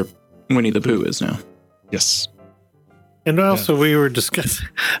where Winnie the Pooh is now. Yes. And also, we were discussing,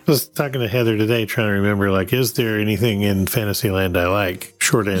 I was talking to Heather today, trying to remember, is there anything in Fantasyland I like?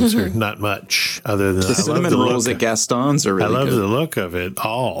 Short answer, not much, other than The I love cinnamon the rolls look. at Gaston's are I really love good. the look of it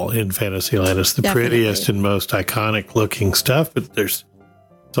all in Fantasyland. It's the Definitely. prettiest and most iconic looking stuff, but it's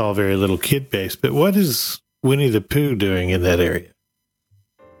all very little kid based. But what is Winnie the Pooh doing in that area?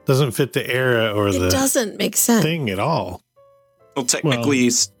 Doesn't fit the era or It the doesn't make sense. thing at all. Well, technically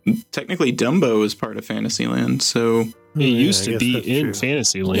Dumbo is part of Fantasyland, so It used I to guess be that's in true.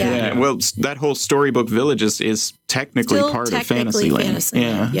 Fantasyland. Yeah. yeah. Well, that whole Storybook Village is technically Still part of technically Fantasyland.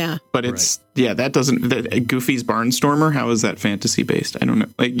 Fantasyland. Yeah. Yeah. But it's that doesn't Goofy's Barnstormer. How is that fantasy based? I don't know.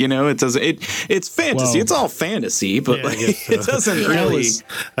 It doesn't. It's fantasy. Well, it's all fantasy, but Yeah, I guess so. it doesn't Yeah. really. was-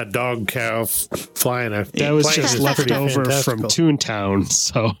 A dog cow flying a That was plane just is left pretty over from fantastical. Toontown.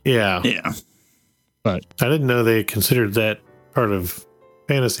 So, Yeah. Yeah. but I didn't know they considered that part of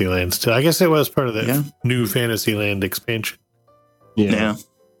Fantasyland still. I guess it was part of that Yeah. new Fantasyland expansion. yeah. Yeah.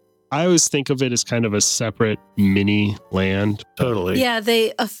 I always think of it as kind of a separate mini land. Totally. Yeah,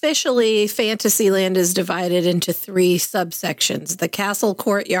 they officially Fantasyland is divided into 3 subsections. The castle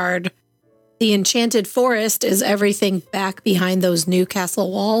courtyard, the enchanted forest is everything back behind those new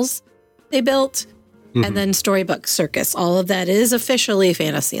castle walls they built, and then Storybook Circus. All of that is officially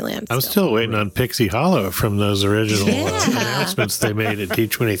Fantasyland. I'm still waiting on Pixie Hollow from those original announcements they made at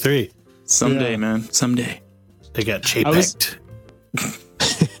D23. Someday, man. Someday. They got chapeked.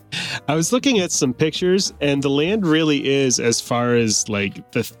 I was looking at some pictures, and the land really is, as far as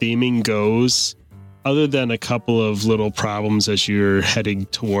like the theming goes, other than a couple of little problems as you're heading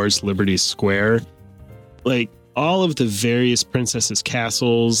towards Liberty Square, like all of the various princesses'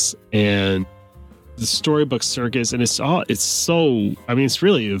 castles and the Storybook Circus, and it's so, I mean, it's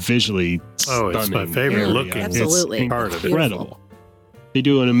really a visually stunning. It's my favorite area. looking. Absolutely. It's part of it. incredible. They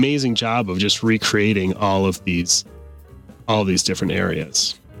do an amazing job of just recreating all these different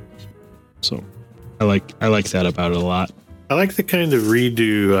areas. So I like that about it a lot. I like the kind of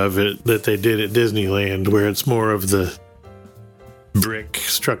redo of it that they did at Disneyland, where it's more of the brick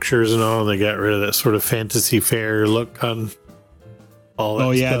structures and all. They got rid of that sort of fantasy fair look on all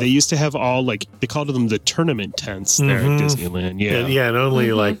that stuff. They used to have all, like, they called them the tournament tents there at Disneyland. Yeah. And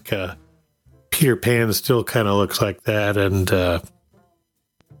only like Peter Pan still kind of looks like that, and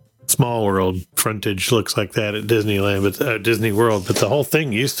Small World frontage looks like that at Disneyland, but Disney World. But the whole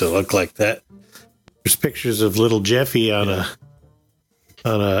thing used to look like that. There's pictures of little Jeffy on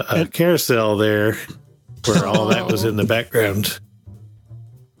a carousel there, where all that was in the background.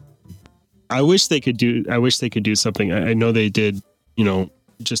 I wish they could do something. I know they did,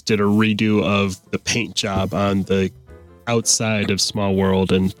 just did a redo of the paint job on the outside of Small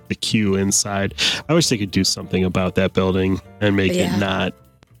World and the queue inside. I wish they could do something about that building and make it not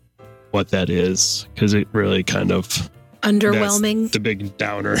what that is, because it really kind of underwhelming. The big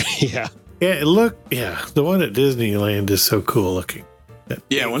downer. Yeah. Yeah, the one at Disneyland is so cool looking.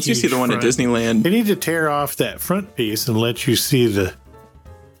 Yeah, once you see the one at Disneyland, they need to tear off that front piece and let you see the,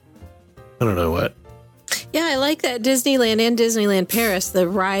 I don't know what. Yeah, I like that Disneyland and Disneyland Paris, the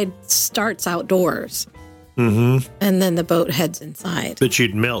ride starts outdoors. And then the boat heads inside. But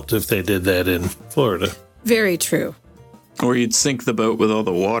you'd melt if they did that in Florida. Very true. or you'd sink the boat with all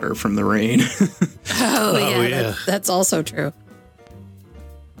the water from the rain. Yeah. That's also true.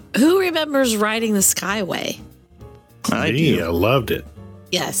 Who remembers riding the Skyway? I Me, do. I loved it.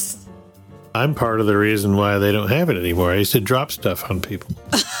 Yes. I'm part of the reason why they don't have it anymore. I used to drop stuff on people.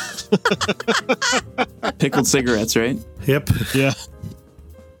 Pickled cigarettes, right? Yep. Yeah.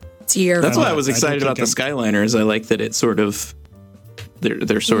 It's your That's why I was I don't excited about the think Skyliners. I like that it sort of,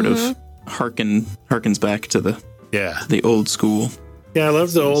 they're sort of harkens back to the old school. Yeah, I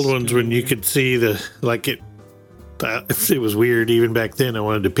love the old ones when you could see if it was weird even back then. I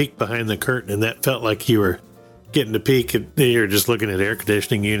wanted to peek behind the curtain, and that felt like you were getting to peek. You were just looking at air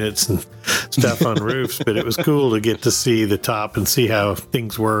conditioning units and stuff on roofs, but it was cool to get to see the top and see how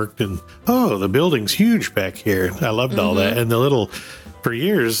things worked. And the building's huge back here. I loved all that. And for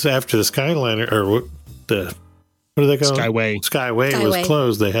years after the Skyliner, or what do they call it? Skyway was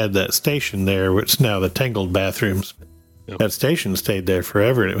closed. They had that station there, which is now the Tangled bathrooms. Yep. That station stayed there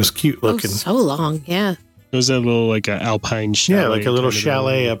forever, and it was cute looking. So long, yeah. It was a little like an alpine chalet. Yeah, like a little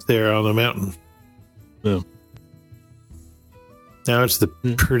chalet up there on the mountain. Yeah. Now it's the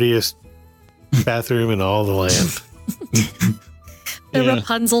prettiest bathroom in all the land. The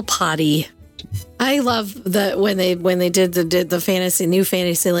Rapunzel potty. I love that when they did the new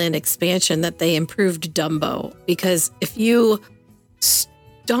Fantasyland expansion that they improved Dumbo, because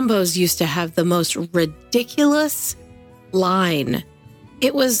Dumbo's used to have the most ridiculous line.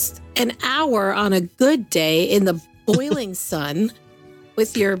 It was an hour on a good day in the boiling sun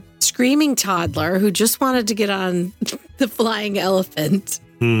with your screaming toddler who just wanted to get on the flying elephant.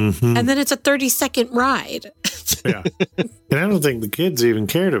 Mm-hmm. And then it's a 30-second ride. Yeah. And I don't think the kids even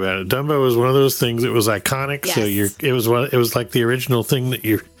cared about it. Dumbo was one of those things that was iconic. Yes. So it was like the original thing that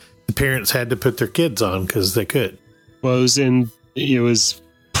the parents had to put their kids on because they could. Well, it was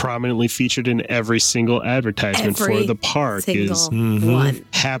prominently featured in every single advertisement for the park. One.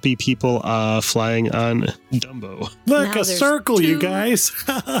 Happy people flying on Dumbo. Look, Now a circle, you guys.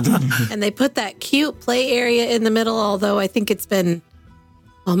 And they put that cute play area in the middle, although I think it's been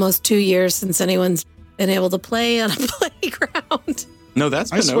almost 2 years since anyone's been able to play on a playground. No, that's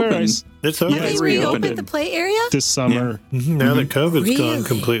been open. It's open. Have they reopened the play area? This summer. Yeah. Mm-hmm. Now that COVID's gone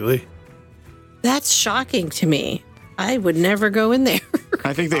completely. That's shocking to me. I would never go in there.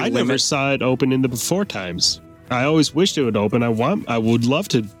 I think I never saw it open in the before times. I always wished it would open. I would love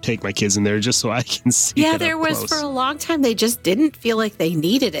to take my kids in there just so I can see. Yeah, it there up was close. for a long time they just didn't feel like they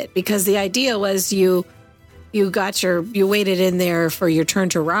needed it because the idea was you waited in there for your turn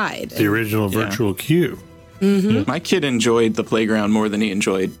to ride. The original virtual queue. My kid enjoyed the playground more than he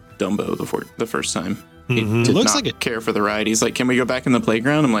enjoyed Dumbo the first time. He did It looks not like care for the ride. He's like, "Can we go back in the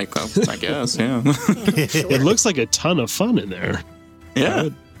playground?" I'm like, "Well, I guess, yeah." It looks like a ton of fun in there. Yeah,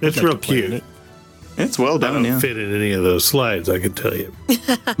 It's I'd real like to play in cute. it. it's well I done. don't Yeah, fit in any of those slides, I can tell you.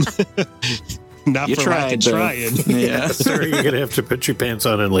 Not you for lack of tried. Though. trying. Yeah, Sir, you're going to have to put your pants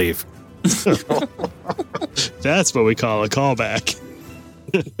on and leave. That's what we call a callback.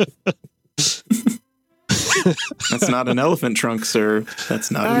 that's not an elephant trunk, sir.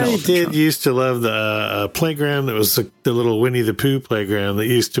 That's not an I elephant did trunk. used to love the playground that was the little Winnie the Pooh playground that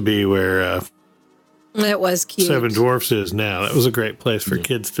used to be where It was cute. Seven Dwarfs is now. That was a great place for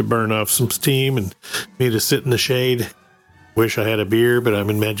kids to burn off some steam and me to sit in the shade. Wish I had a beer, but I'm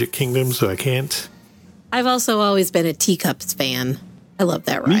in Magic Kingdom, so I can't. I've also always been a Teacups fan. I love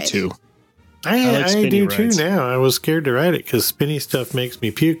that ride. Me too. I like spinny do rides. too now. I was scared to ride it because spinny stuff makes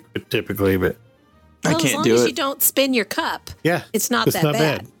me puke typically, but Well, I can't as long do as it. you don't spin your cup, yeah, it's not that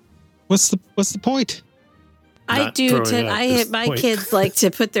bad. What's the point? I Not do. throwing up is the My point. kids like to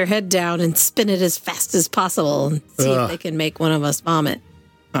put their head down and spin it as fast as possible and see if Ugh. they can make one of us vomit.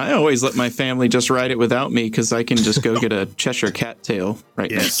 I always let my family just ride it without me because I can just go get a Cheshire cat tail right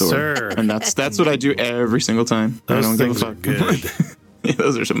Yes, next door, sir. and that's what I do every single time. I Those don't give a things are fuck. good. Yeah,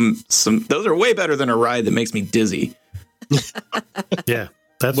 those are some. Those are way better than a ride that makes me dizzy. Yeah,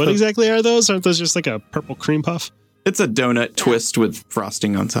 that's What exactly are those? Aren't those just like a purple cream puff? It's a donut twist with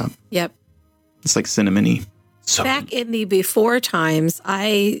frosting on top. Yep. It's like cinnamony. Back in the before times,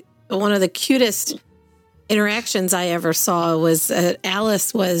 one of the cutest interactions I ever saw was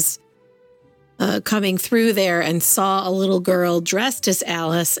Alice was coming through there and saw a little girl dressed as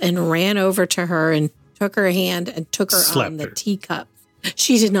Alice and ran over to her and took her hand and took her Slapped on the her. teacups.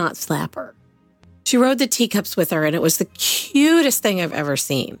 She did not slap her. She rode the teacups with her, and it was the cutest thing I've ever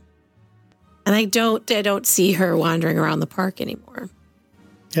seen. And I don't see her wandering around the park anymore.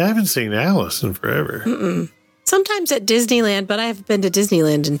 Yeah, I haven't seen Alice in forever. Sometimes at Disneyland, but I haven't been to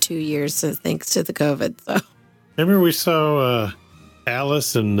Disneyland in 2 years, so thanks to the COVID. So Remember we saw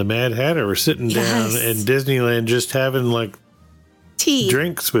Alice and the Mad Hatter were sitting down Yes. in Disneyland just having like tea.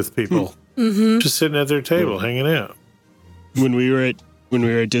 drinks with people. Just sitting at their table hanging out. When we were at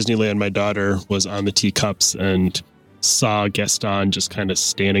Disneyland, my daughter was on the teacups and saw Gaston just kind of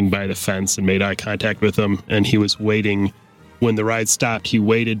standing by the fence and made eye contact with him. And he was waiting. When the ride stopped, he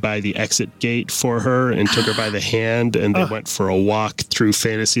waited by the exit gate for her and took her by the hand, and they went for a walk through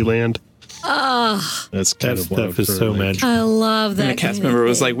Fantasyland. Oh, That's kind That of one stuff of is her, so like- magical. I love that. And the cast kind of member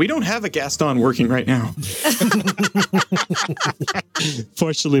was thing. like, "We don't have a Gaston working right now."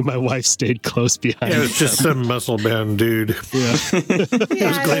 Fortunately, my wife stayed close behind. Yeah, it was just some muscle bound dude. Yeah. Yeah, was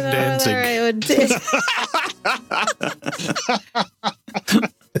I Glenn don't know Danzig. whether I would-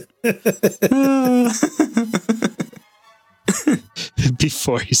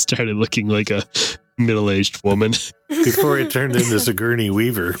 Before he started looking like a middle-aged woman. Before he turned into Sigourney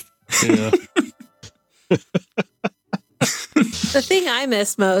Weaver. Yeah. The thing I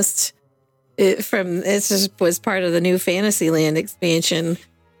miss most was part of the new Fantasyland expansion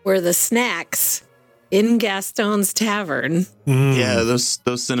were the snacks in Gaston's Tavern. Yeah, those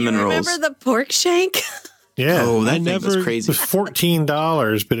cinnamon rolls. Remember the pork shank? Yeah. Oh, that I thing never- was It crazy. was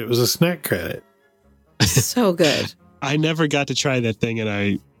 $14, but it was a snack credit. So good. I never got to try that thing, and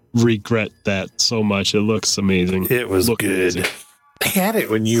I regret that so much. It looks amazing. It was Look good. amazing. I had it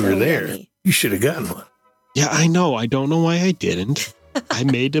when you So were there. yummy. You should have gotten one. Yeah, I know. I don't know why I didn't. I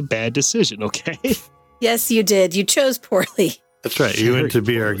made a bad decision, okay? Yes, you did. You chose poorly. That's right. You went to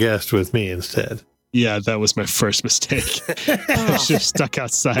be our guest with me instead. Yeah, that was my first mistake. I should have stuck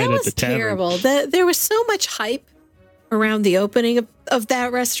outside That at was the tavern. terrible. There was so much hype around the opening of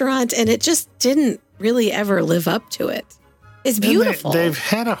that restaurant, and it just didn't really ever live up to it. It's And beautiful. They've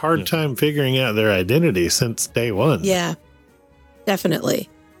had a hard time figuring out their identity since day one. Yeah, definitely.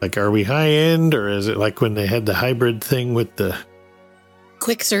 Like, are we high end, or is it like when they had the hybrid thing with the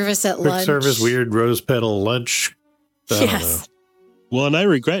Quick service at quick lunch. service, weird rose petal lunch? I don't Yes. Well, and I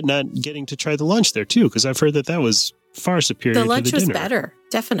regret not getting to try the lunch there, too, because I've heard that was far superior The to lunch the was dinner. better.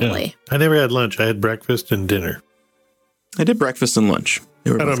 Definitely. know. I never had lunch. I had breakfast and dinner. I did breakfast and lunch.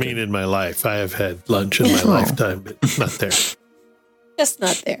 They were I both don't good. mean in my life. I have had lunch in my Oh. lifetime, but not there. Just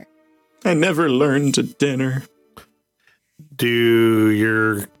not there. I never learned to dinner.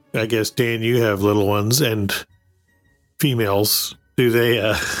 I guess, Dan, you have little ones and females. Do they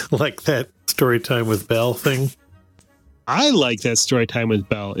like that story time with Belle thing? I like that story time with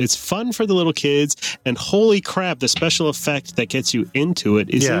Belle. It's fun for the little kids, and holy crap, the special effect that gets you into it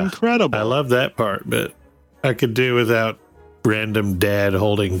is incredible. I love that part, but I could do without random dad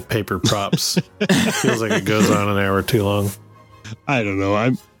holding paper props. Feels like it goes on an hour too long. I don't know.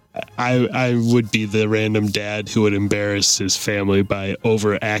 I would be the random dad who would embarrass his family by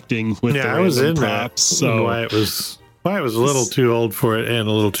overacting with the random props. So Wyatt was a little too old for it and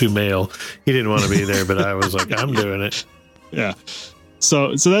a little too male. He didn't want to be there, but I was like, I'm doing it. Yeah.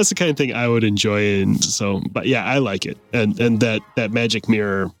 So that's the kind of thing I would enjoy. And so, but yeah, I like it. And that magic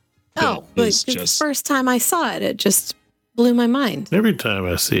mirror. Oh, but the first time I saw it, it just blew my mind. Every time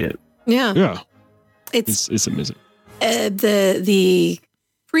I see it. Yeah. Yeah. It's amazing. The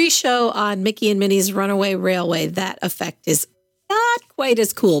pre-show on Mickey and Minnie's Runaway Railway, that effect is not quite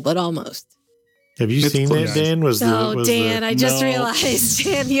as cool, but almost. Have you seen that, Dan? Dan, I just realized,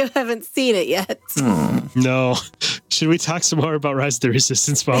 Dan, you haven't seen it yet. No. Should we talk some more about Rise of the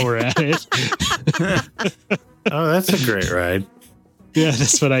Resistance while we're at it? Oh, that's a great ride. Yeah,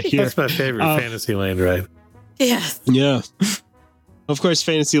 that's what I hear. That's my favorite Fantasyland ride. Yes. Yeah. Of course,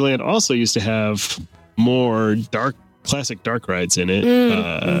 Fantasyland also used to have more classic dark rides in it.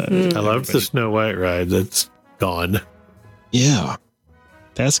 I loved the Snow White ride. That's gone. Yeah.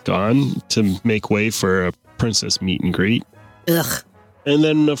 That's gone to make way for a princess meet and greet. Ugh. And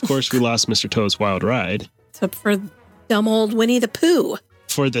then, of course, we lost Mr. Toad's Wild Ride. Except for dumb old Winnie the Pooh.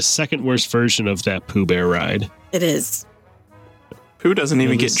 For the second worst version of that Pooh Bear ride. It is. Pooh doesn't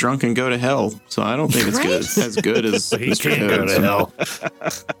even get drunk and go to hell, so I don't think it's good. As good as He Mr. can go to hell.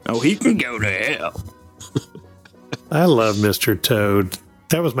 Oh, he can go to hell. I love Mr. Toad.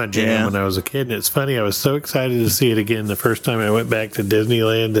 That was my jam when I was a kid. And it's funny, I was so excited to see it again the first time I went back to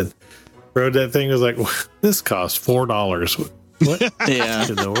Disneyland and rode that thing. I was like, this costs $4. What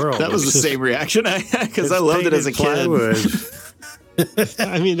in the world? That was the same reaction I had because I loved it as a kid.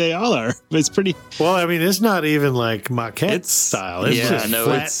 I mean, they all are. It's pretty. Well, I mean, it's not even like maquette style. It's just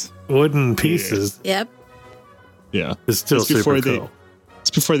flat wooden pieces. Yep. Yeah. It's still super cool. It's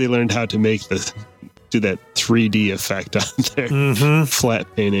before they learned how to do that 3D effect on their flat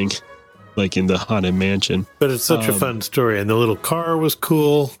painting, like in the Haunted Mansion. But it's such a fun story. And the little car was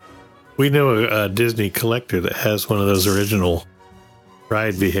cool. We know a Disney collector that has one of those original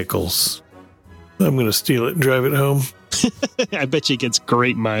ride vehicles. I'm going to steal it and drive it home. I bet you it gets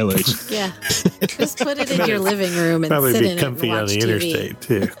great mileage. Yeah. Just put it in your living room and probably sit be in comfy it and on the watch interstate,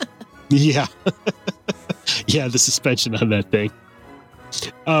 too. Yeah. Yeah, the suspension on that thing.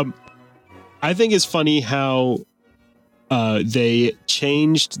 I think it's funny how they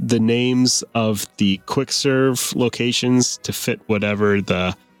changed the names of the quick serve locations to fit whatever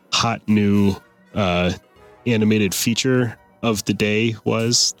the hot new animated feature of the day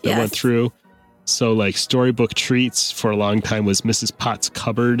was that went through. So like Storybook Treats for a long time was Mrs. Potts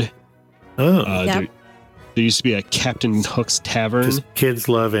Cupboard. Oh. There used to be a Captain Hook's Tavern. 'Cause kids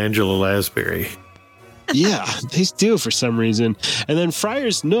love Angela Lansbury. Yeah, they do for some reason. And then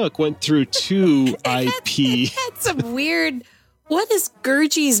Friar's Nook went through 2 IP. That's some weird. What is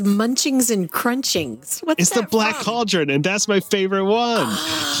Gurgie's Munchings and Crunchings? What's It's the that Black from? Cauldron, and that's my favorite one.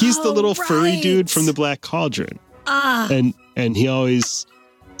 He's the little furry dude from the Black Cauldron. And he always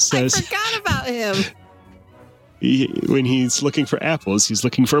says, I forgot about him. When he's looking for apples, he's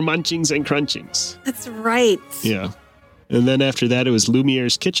looking for munchings and crunchings. That's right. Yeah. And then after that, it was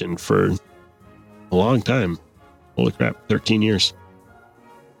Lumiere's Kitchen for a long time. Holy crap, 13 years.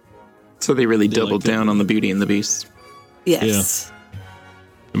 So they really doubled down on the Beauty and the Beast. Yes. Yeah.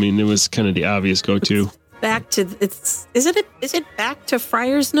 I mean, it was kind of the obvious go-to. Back to is it back to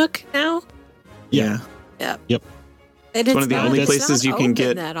Friar's Nook now? Yeah. Yeah. Yep. And it's one of the only places you can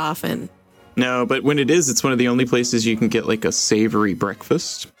get that often. No, but when it is, it's one of the only places you can get like a savory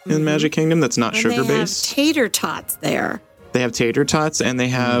breakfast in Magic Kingdom that's not sugar based. Tater tots there. They have tater tots, and they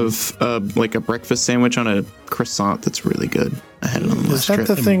have like a breakfast sandwich on a croissant that's really good. I had it on the last trip. Is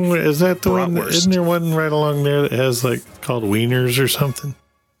that the thing? Is that the one? Bratwurst. Isn't there one right along there that has like called Wieners or something?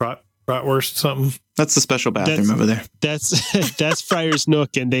 Bratwurst something? That's the special bathroom over there. That's Friar's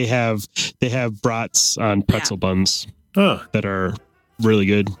Nook, and they have brats on pretzel buns that are really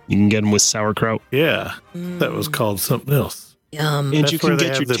good. You can get them with sauerkraut. Yeah, that was called something else. Yum. And That's you can where they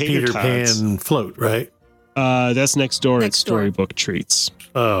get have your the tater Peter tots. Pan float, right? That's next door at Next door. Storybook Treats.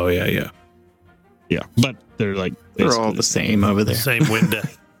 Oh yeah. Yeah, but they're like They're all basically the same over there. Same window.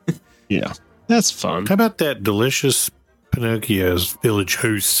 Yeah, that's fun. How about that delicious Pinocchio's Village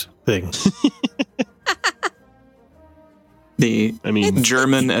House thing? The mean,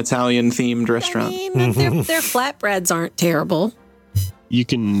 German Italian themed restaurant. I mean, their flatbreads aren't terrible. you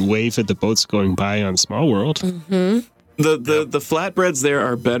can wave at the boats going by on Small World. Mm-hmm. The flatbreads there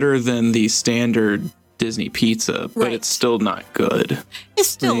are better than the standard Disney pizza, but Right. it's still not good. It's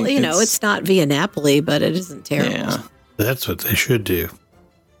still, it's not Via Napoli, but it isn't terrible. Yeah. That's what they should do.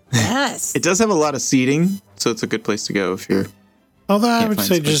 Yes. It does have a lot of seating, so it's a good place to go if you're. Although I Can't would find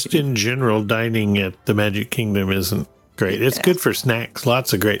say space just to eat. in general, dining at the Magic Kingdom isn't great. It's good for snacks.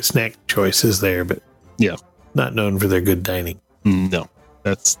 Lots of great snack choices there, but Yeah. not known for their good dining. No,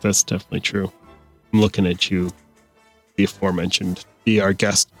 that's definitely true. I'm looking at you, the aforementioned, be our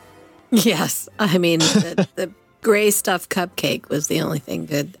guest. Yes. I mean, the gray stuffed cupcake was the only thing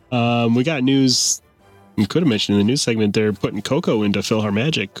good. We got news. You could have mentioned in the news segment they're putting Coco into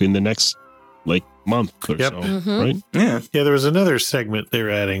PhilharMagic in the next month or Yep. so, right? Yeah. Yeah, there was another segment they were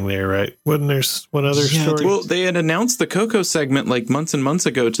adding there, right? Wasn't there one other story? Well, they had announced the Coco segment like months and months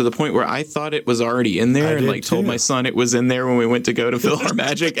ago to the point where I thought it was already in there I and did like told too. my son it was in there when we went to go to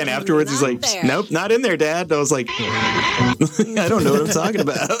PhilharMagic. And afterwards he's Not like, there. nope, not in there, Dad. I was like, I don't know what I'm talking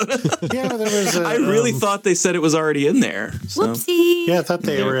about. yeah, there was. I really thought they said it was already in there. So. Whoopsie. Yeah, I thought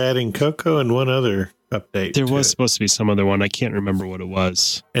they were adding Coco and one other update. There to was it. supposed to be some other one. I can't remember what it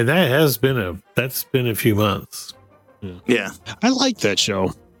was. and that's been a few months. Yeah. I like that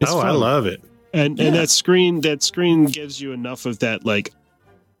show. It's I fun. love it. And that screen gives you enough of that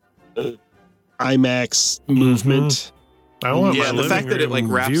IMAX movement. I want Yeah, my the fact living that it, like,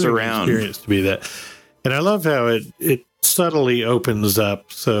 room wraps viewing around. experience to be that. And I love how it subtly opens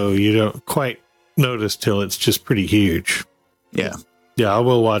up so you don't quite notice till it's just pretty huge. Yeah. Yeah, I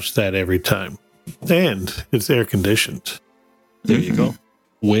will watch that every time. And it's air conditioned. There you go.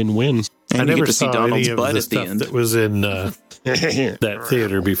 Win-win. And I you never get to see saw Donald's any of butt the at the stuff end. that was in that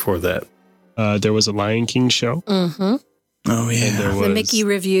theater before that. There was a Lion King show. Mm-hmm. Oh, And yeah. there was The Mickey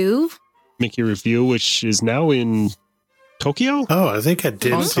review. Mickey Review, which is now in Tokyo. Oh, I think I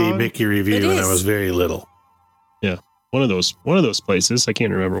did Hong see Kong? Mickey Review It when I is. was very little. One of those places. I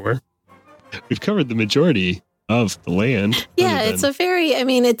can't remember where. We've covered the majority of the land. Yeah, other it's than- a very, I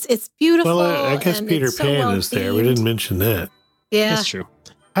mean, it's beautiful. Well, I guess and Peter it's so Pan well is there. We themed. didn't mention that. Yeah. That's true.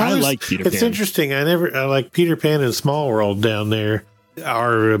 I like Peter It's Pan. interesting. I like Peter Pan and Small World down there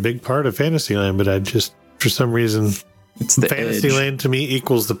are a big part of Fantasyland, but I just, for some reason, It's the edge. Fantasyland to me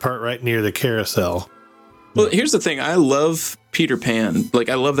equals the part right near the carousel. Well, here's the thing. I love Peter Pan. Like,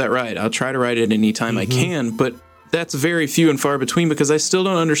 I love that ride. I'll try to ride it anytime I can, but that's very few and far between because I still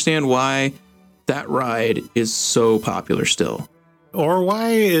don't understand why that ride is so popular still. Or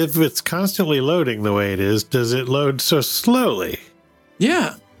why, if it's constantly loading the way it is, does it load so slowly?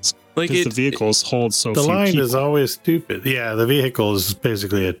 Yeah. Like Because it, the vehicles hold so The few line people. is always stupid. Yeah, the vehicle is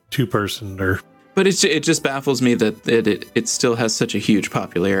basically a two-person or but it just baffles me that it still has such a huge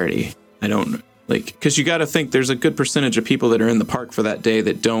popularity. I don't like because you got to think there's a good percentage of people that are in the park for that day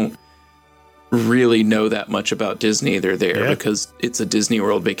that don't really know that much about Disney. They're there Yeah. because it's a Disney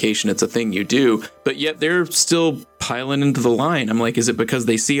World vacation. It's a thing you do, but yet they're still piling into the line. I'm like, is it because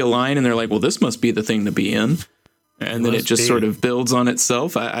they see a line and they're like, well, this must be the thing to be in? And then it Must just be. sort of builds on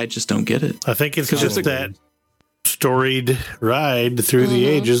itself. I just don't get it. I think it's 'Cause just it's a- that storied ride through the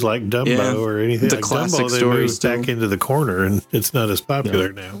ages like Dumbo Yeah. or anything. The like classic Dumbo, they story moved still. back into the corner and it's not as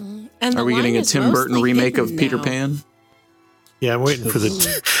popular now. And Are the we getting line a is Tim Burton mostly remake of hidden Peter now. Pan? Yeah, I'm waiting for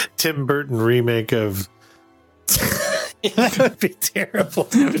the Tim Burton remake of. That would be terrible.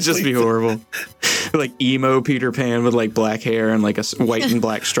 It would just be horrible. Like emo Peter Pan with like black hair and like a white and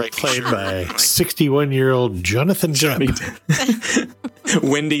black stripe. Played by 61-year-old Jonathan Jupp.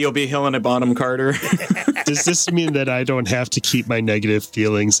 Wendy, you'll be Helena Bonham Carter. Does this mean that I don't have to keep my negative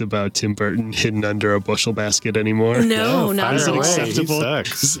feelings about Tim Burton hidden under a bushel basket anymore? No, not Is at it all. He acceptable?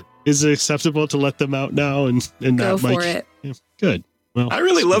 sucks. Is it acceptable to let them out now and Go not for like it. Yeah, good? Well, I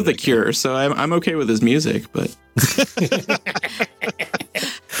really love The screw that Cure, so I'm okay with his music, but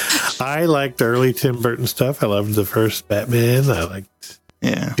I liked early Tim Burton stuff. I loved the first Batman. I liked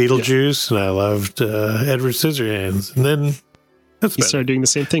yeah. Beetlejuice, and I loved Edward Scissorhands. And then that's He better. started doing the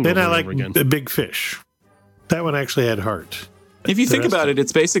same thing Then over I and liked over again. The Big Fish. That one actually had heart. If you The think rest about of- it,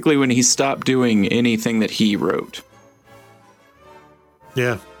 it's basically when he stopped doing anything that he wrote.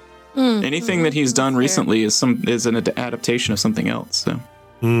 Yeah. Anything that he's done recently is an adaptation of something else. So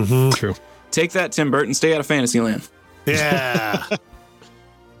Mm-hmm. True. take that, Tim Burton. Stay out of Fantasyland. Yeah.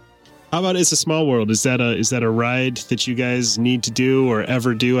 How about It's a Small World? Is that a ride that you guys need to do or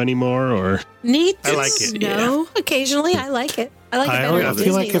ever do anymore? Or Neat. I like it. No, occasionally I like it. I like it better I than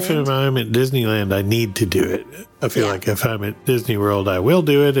feel like if Disneyland. I'm at Disneyland, I need to do it. I feel Yeah. like if I'm at Disney World, I will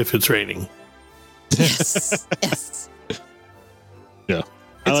do it if it's raining. Yes. Yes. yeah,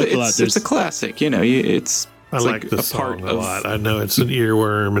 I like a lot. It's a classic. You know, it's I It's like like the a song part a of- lot. I know it's an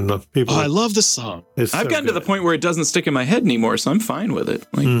earworm, and the people. Oh, I love the song. it's I've so gotten to the good. point where it doesn't stick in my head anymore, so I'm fine with it.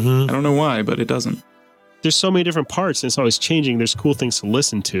 Like Mhm. I don't know why, but it doesn't. There's so many different parts and it's always changing. There's cool things to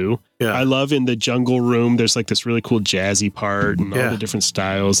listen to. Yeah. I love in the jungle room, there's like this really cool jazzy part and all Yeah. the different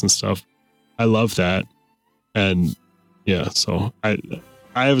styles and stuff. I love that. And yeah, so I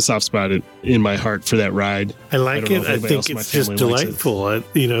have a soft spot in my heart for that ride. I like don't know it. if I anybody think else in my it's just family likes it.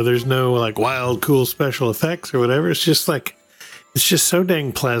 delightful. There's no like wild, cool special effects or whatever. It's just so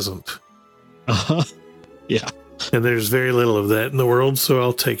dang pleasant. Uh-huh. Yeah. And there's very little of that in the world, so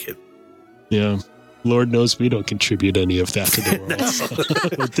I'll take it. Yeah. Lord knows we don't contribute any of that to the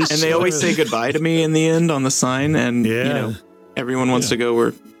world. But this And they show- always say goodbye to me in the end on the sign, and Yeah. everyone wants to go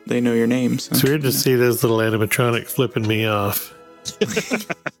where they know your name. So. It's weird to see those little animatronics flipping me off.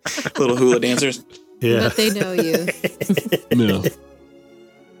 Little hula dancers. Yeah. But they know you. No.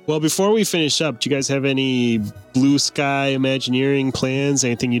 Well, before we finish up, do you guys have any blue sky Imagineering plans?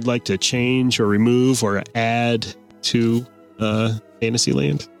 Anything you'd like to change or remove or add to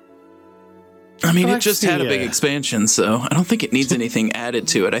Fantasyland? I mean, Well, it just had a actually, big expansion, so I don't think it needs anything added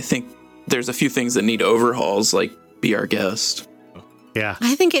to it. I think there's a few things that need overhauls, like Be Our Guest. Yeah.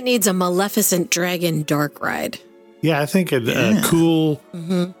 I think it needs a Maleficent Dragon dark ride. Yeah, I think a Yeah. cool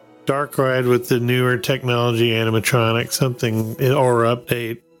Mm-hmm. dark ride with the newer technology, animatronic, something, or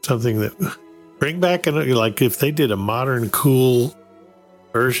update, something that bring back, like if they did a modern, cool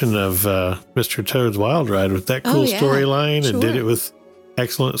version of Mr. Toad's Wild Ride with that cool Oh, yeah. storyline and did Sure. it with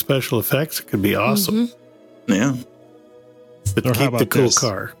excellent special effects, it could be awesome. Mhm. Yeah. But Or how keep the about cool this?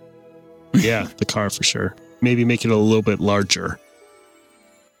 car. Yeah, the car for sure. Maybe make it a little bit larger.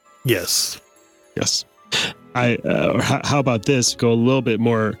 Yes. Yes. Or how about this? Go a little bit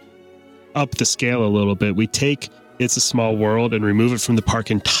more up the scale a little bit. We take It's a Small World and remove it from the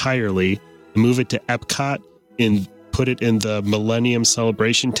park entirely, move it to Epcot and put it in the Millennium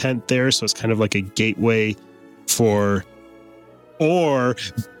Celebration tent there. So it's kind of like a gateway or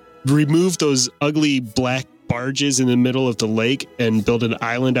remove those ugly black barges in the middle of the lake and build an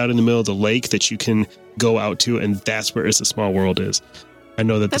island out in the middle of the lake that you can go out to. And that's where It's a Small World is. I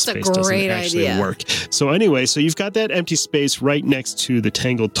know that That's the a space doesn't great actually idea. work. So anyway, so you've got that empty space right next to the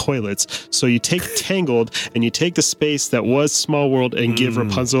Tangled toilets. So you take Tangled and you take the space that was Small World and give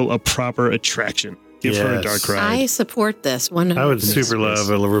Rapunzel a proper attraction. Give her a Yes. dark ride. I support this 100%. I would Makes super sense. love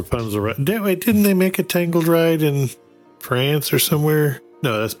a Rapunzel ride. Wait, didn't they make a Tangled ride in France or somewhere?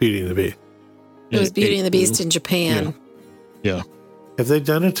 No, that's Beauty and the Beast. It was Beauty and the Beast in Japan. Yeah. Have they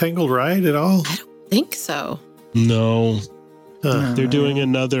done a Tangled ride at all? I don't think so. No, Huh. they're doing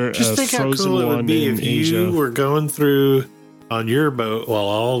another Just think how Frozen cool it would one be in if Asia. you were going through on your boat while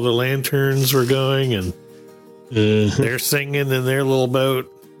all the lanterns were going and they're singing in their little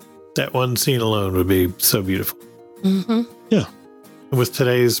boat. That one scene alone would be so beautiful. Mm-hmm. With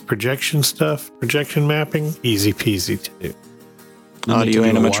today's projection mapping, easy peasy to do. Audio do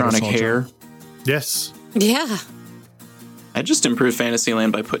a animatronic waterfall hair. Yes. Yeah. I just improved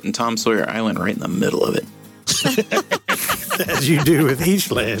Fantasyland by putting Tom Sawyer Island right in the middle of it. As you do with each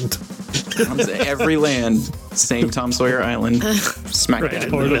land. Every land, same Tom Sawyer Island. Smack that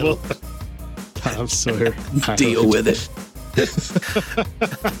in the middle. Portable. Tom Sawyer. Deal with it.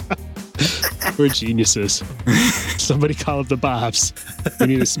 We're geniuses. Somebody call up the Bobs. We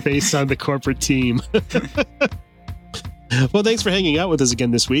need a space on the corporate team. Well, thanks for hanging out with us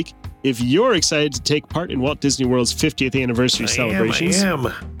again this week. If you're excited to take part in Walt Disney World's 50th anniversary celebrations, I am.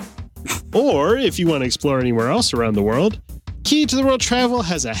 or if you want to explore anywhere else around the world, Key to the World Travel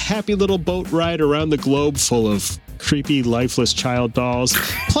has a happy little boat ride around the globe full of creepy, lifeless child dolls,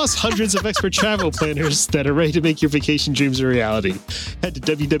 plus hundreds of expert travel planners that are ready to make your vacation dreams a reality. Head to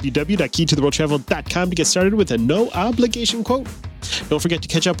www.keytotheworldtravel.com to get started with a no-obligation quote. Don't forget to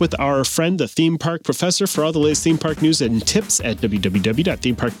catch up with our friend, the Theme Park Professor, for all the latest theme park news and tips at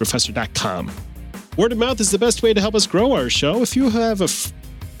www.themeparkprofessor.com. Word of mouth is the best way to help us grow our show. If you have a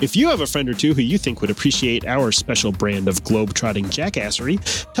friend or two who you think would appreciate our special brand of globe-trotting jackassery,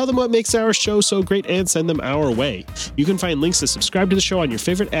 tell them what makes our show so great and send them our way. You can find links to subscribe to the show on your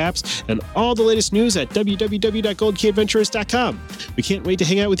favorite apps and all the latest news at www.goldkeyadventurers.com. We can't wait to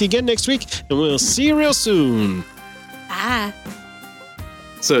hang out with you again next week, and we'll see you real soon. Ah.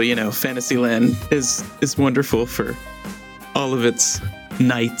 So, Fantasyland is wonderful for all of its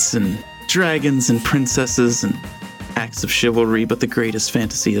knights and dragons and princesses and acts of chivalry, but the greatest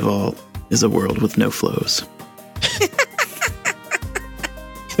fantasy of all is a world with no flows.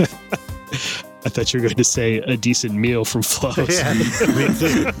 I thought you were going to say a decent meal from Flo's. Yeah, me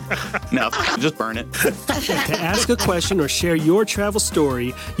too. No, just burn it. To ask a question or share your travel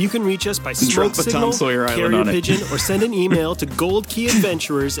story, you can reach us by Drop smoke a Tom signal, Sawyer Island carrier on it. pigeon, or send an email to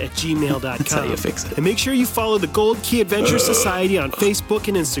goldkeyadventurers@gmail.com. That's how you fix it. And make sure you follow the Gold Key Adventure Society on Facebook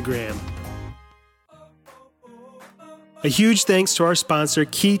and Instagram. A huge thanks to our sponsor,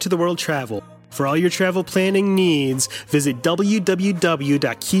 Key to the World Travel. For all your travel planning needs, visit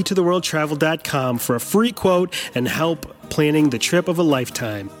www.keytotheworldtravel.com for a free quote and help planning the trip of a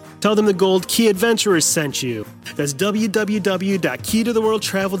lifetime. Tell them the Gold Key Adventurers sent you. That's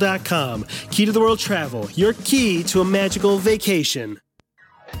www.keytotheworldtravel.com. Key to the World Travel, your key to a magical vacation.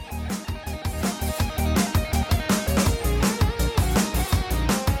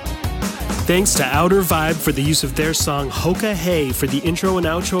 Thanks to Outer Vibe for the use of their song Hoka Hey for the intro and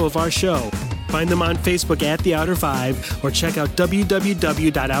outro of our show. Find them on Facebook at The Outer Vibe or check out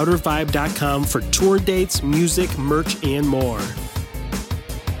www.outervibe.com for tour dates, music, merch, and more.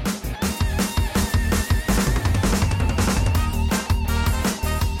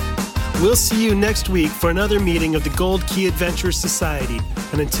 We'll see you next week for another meeting of the Gold Key Adventure Society.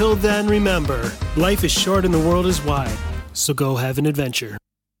 And until then, remember, life is short and the world is wide, so go have an adventure.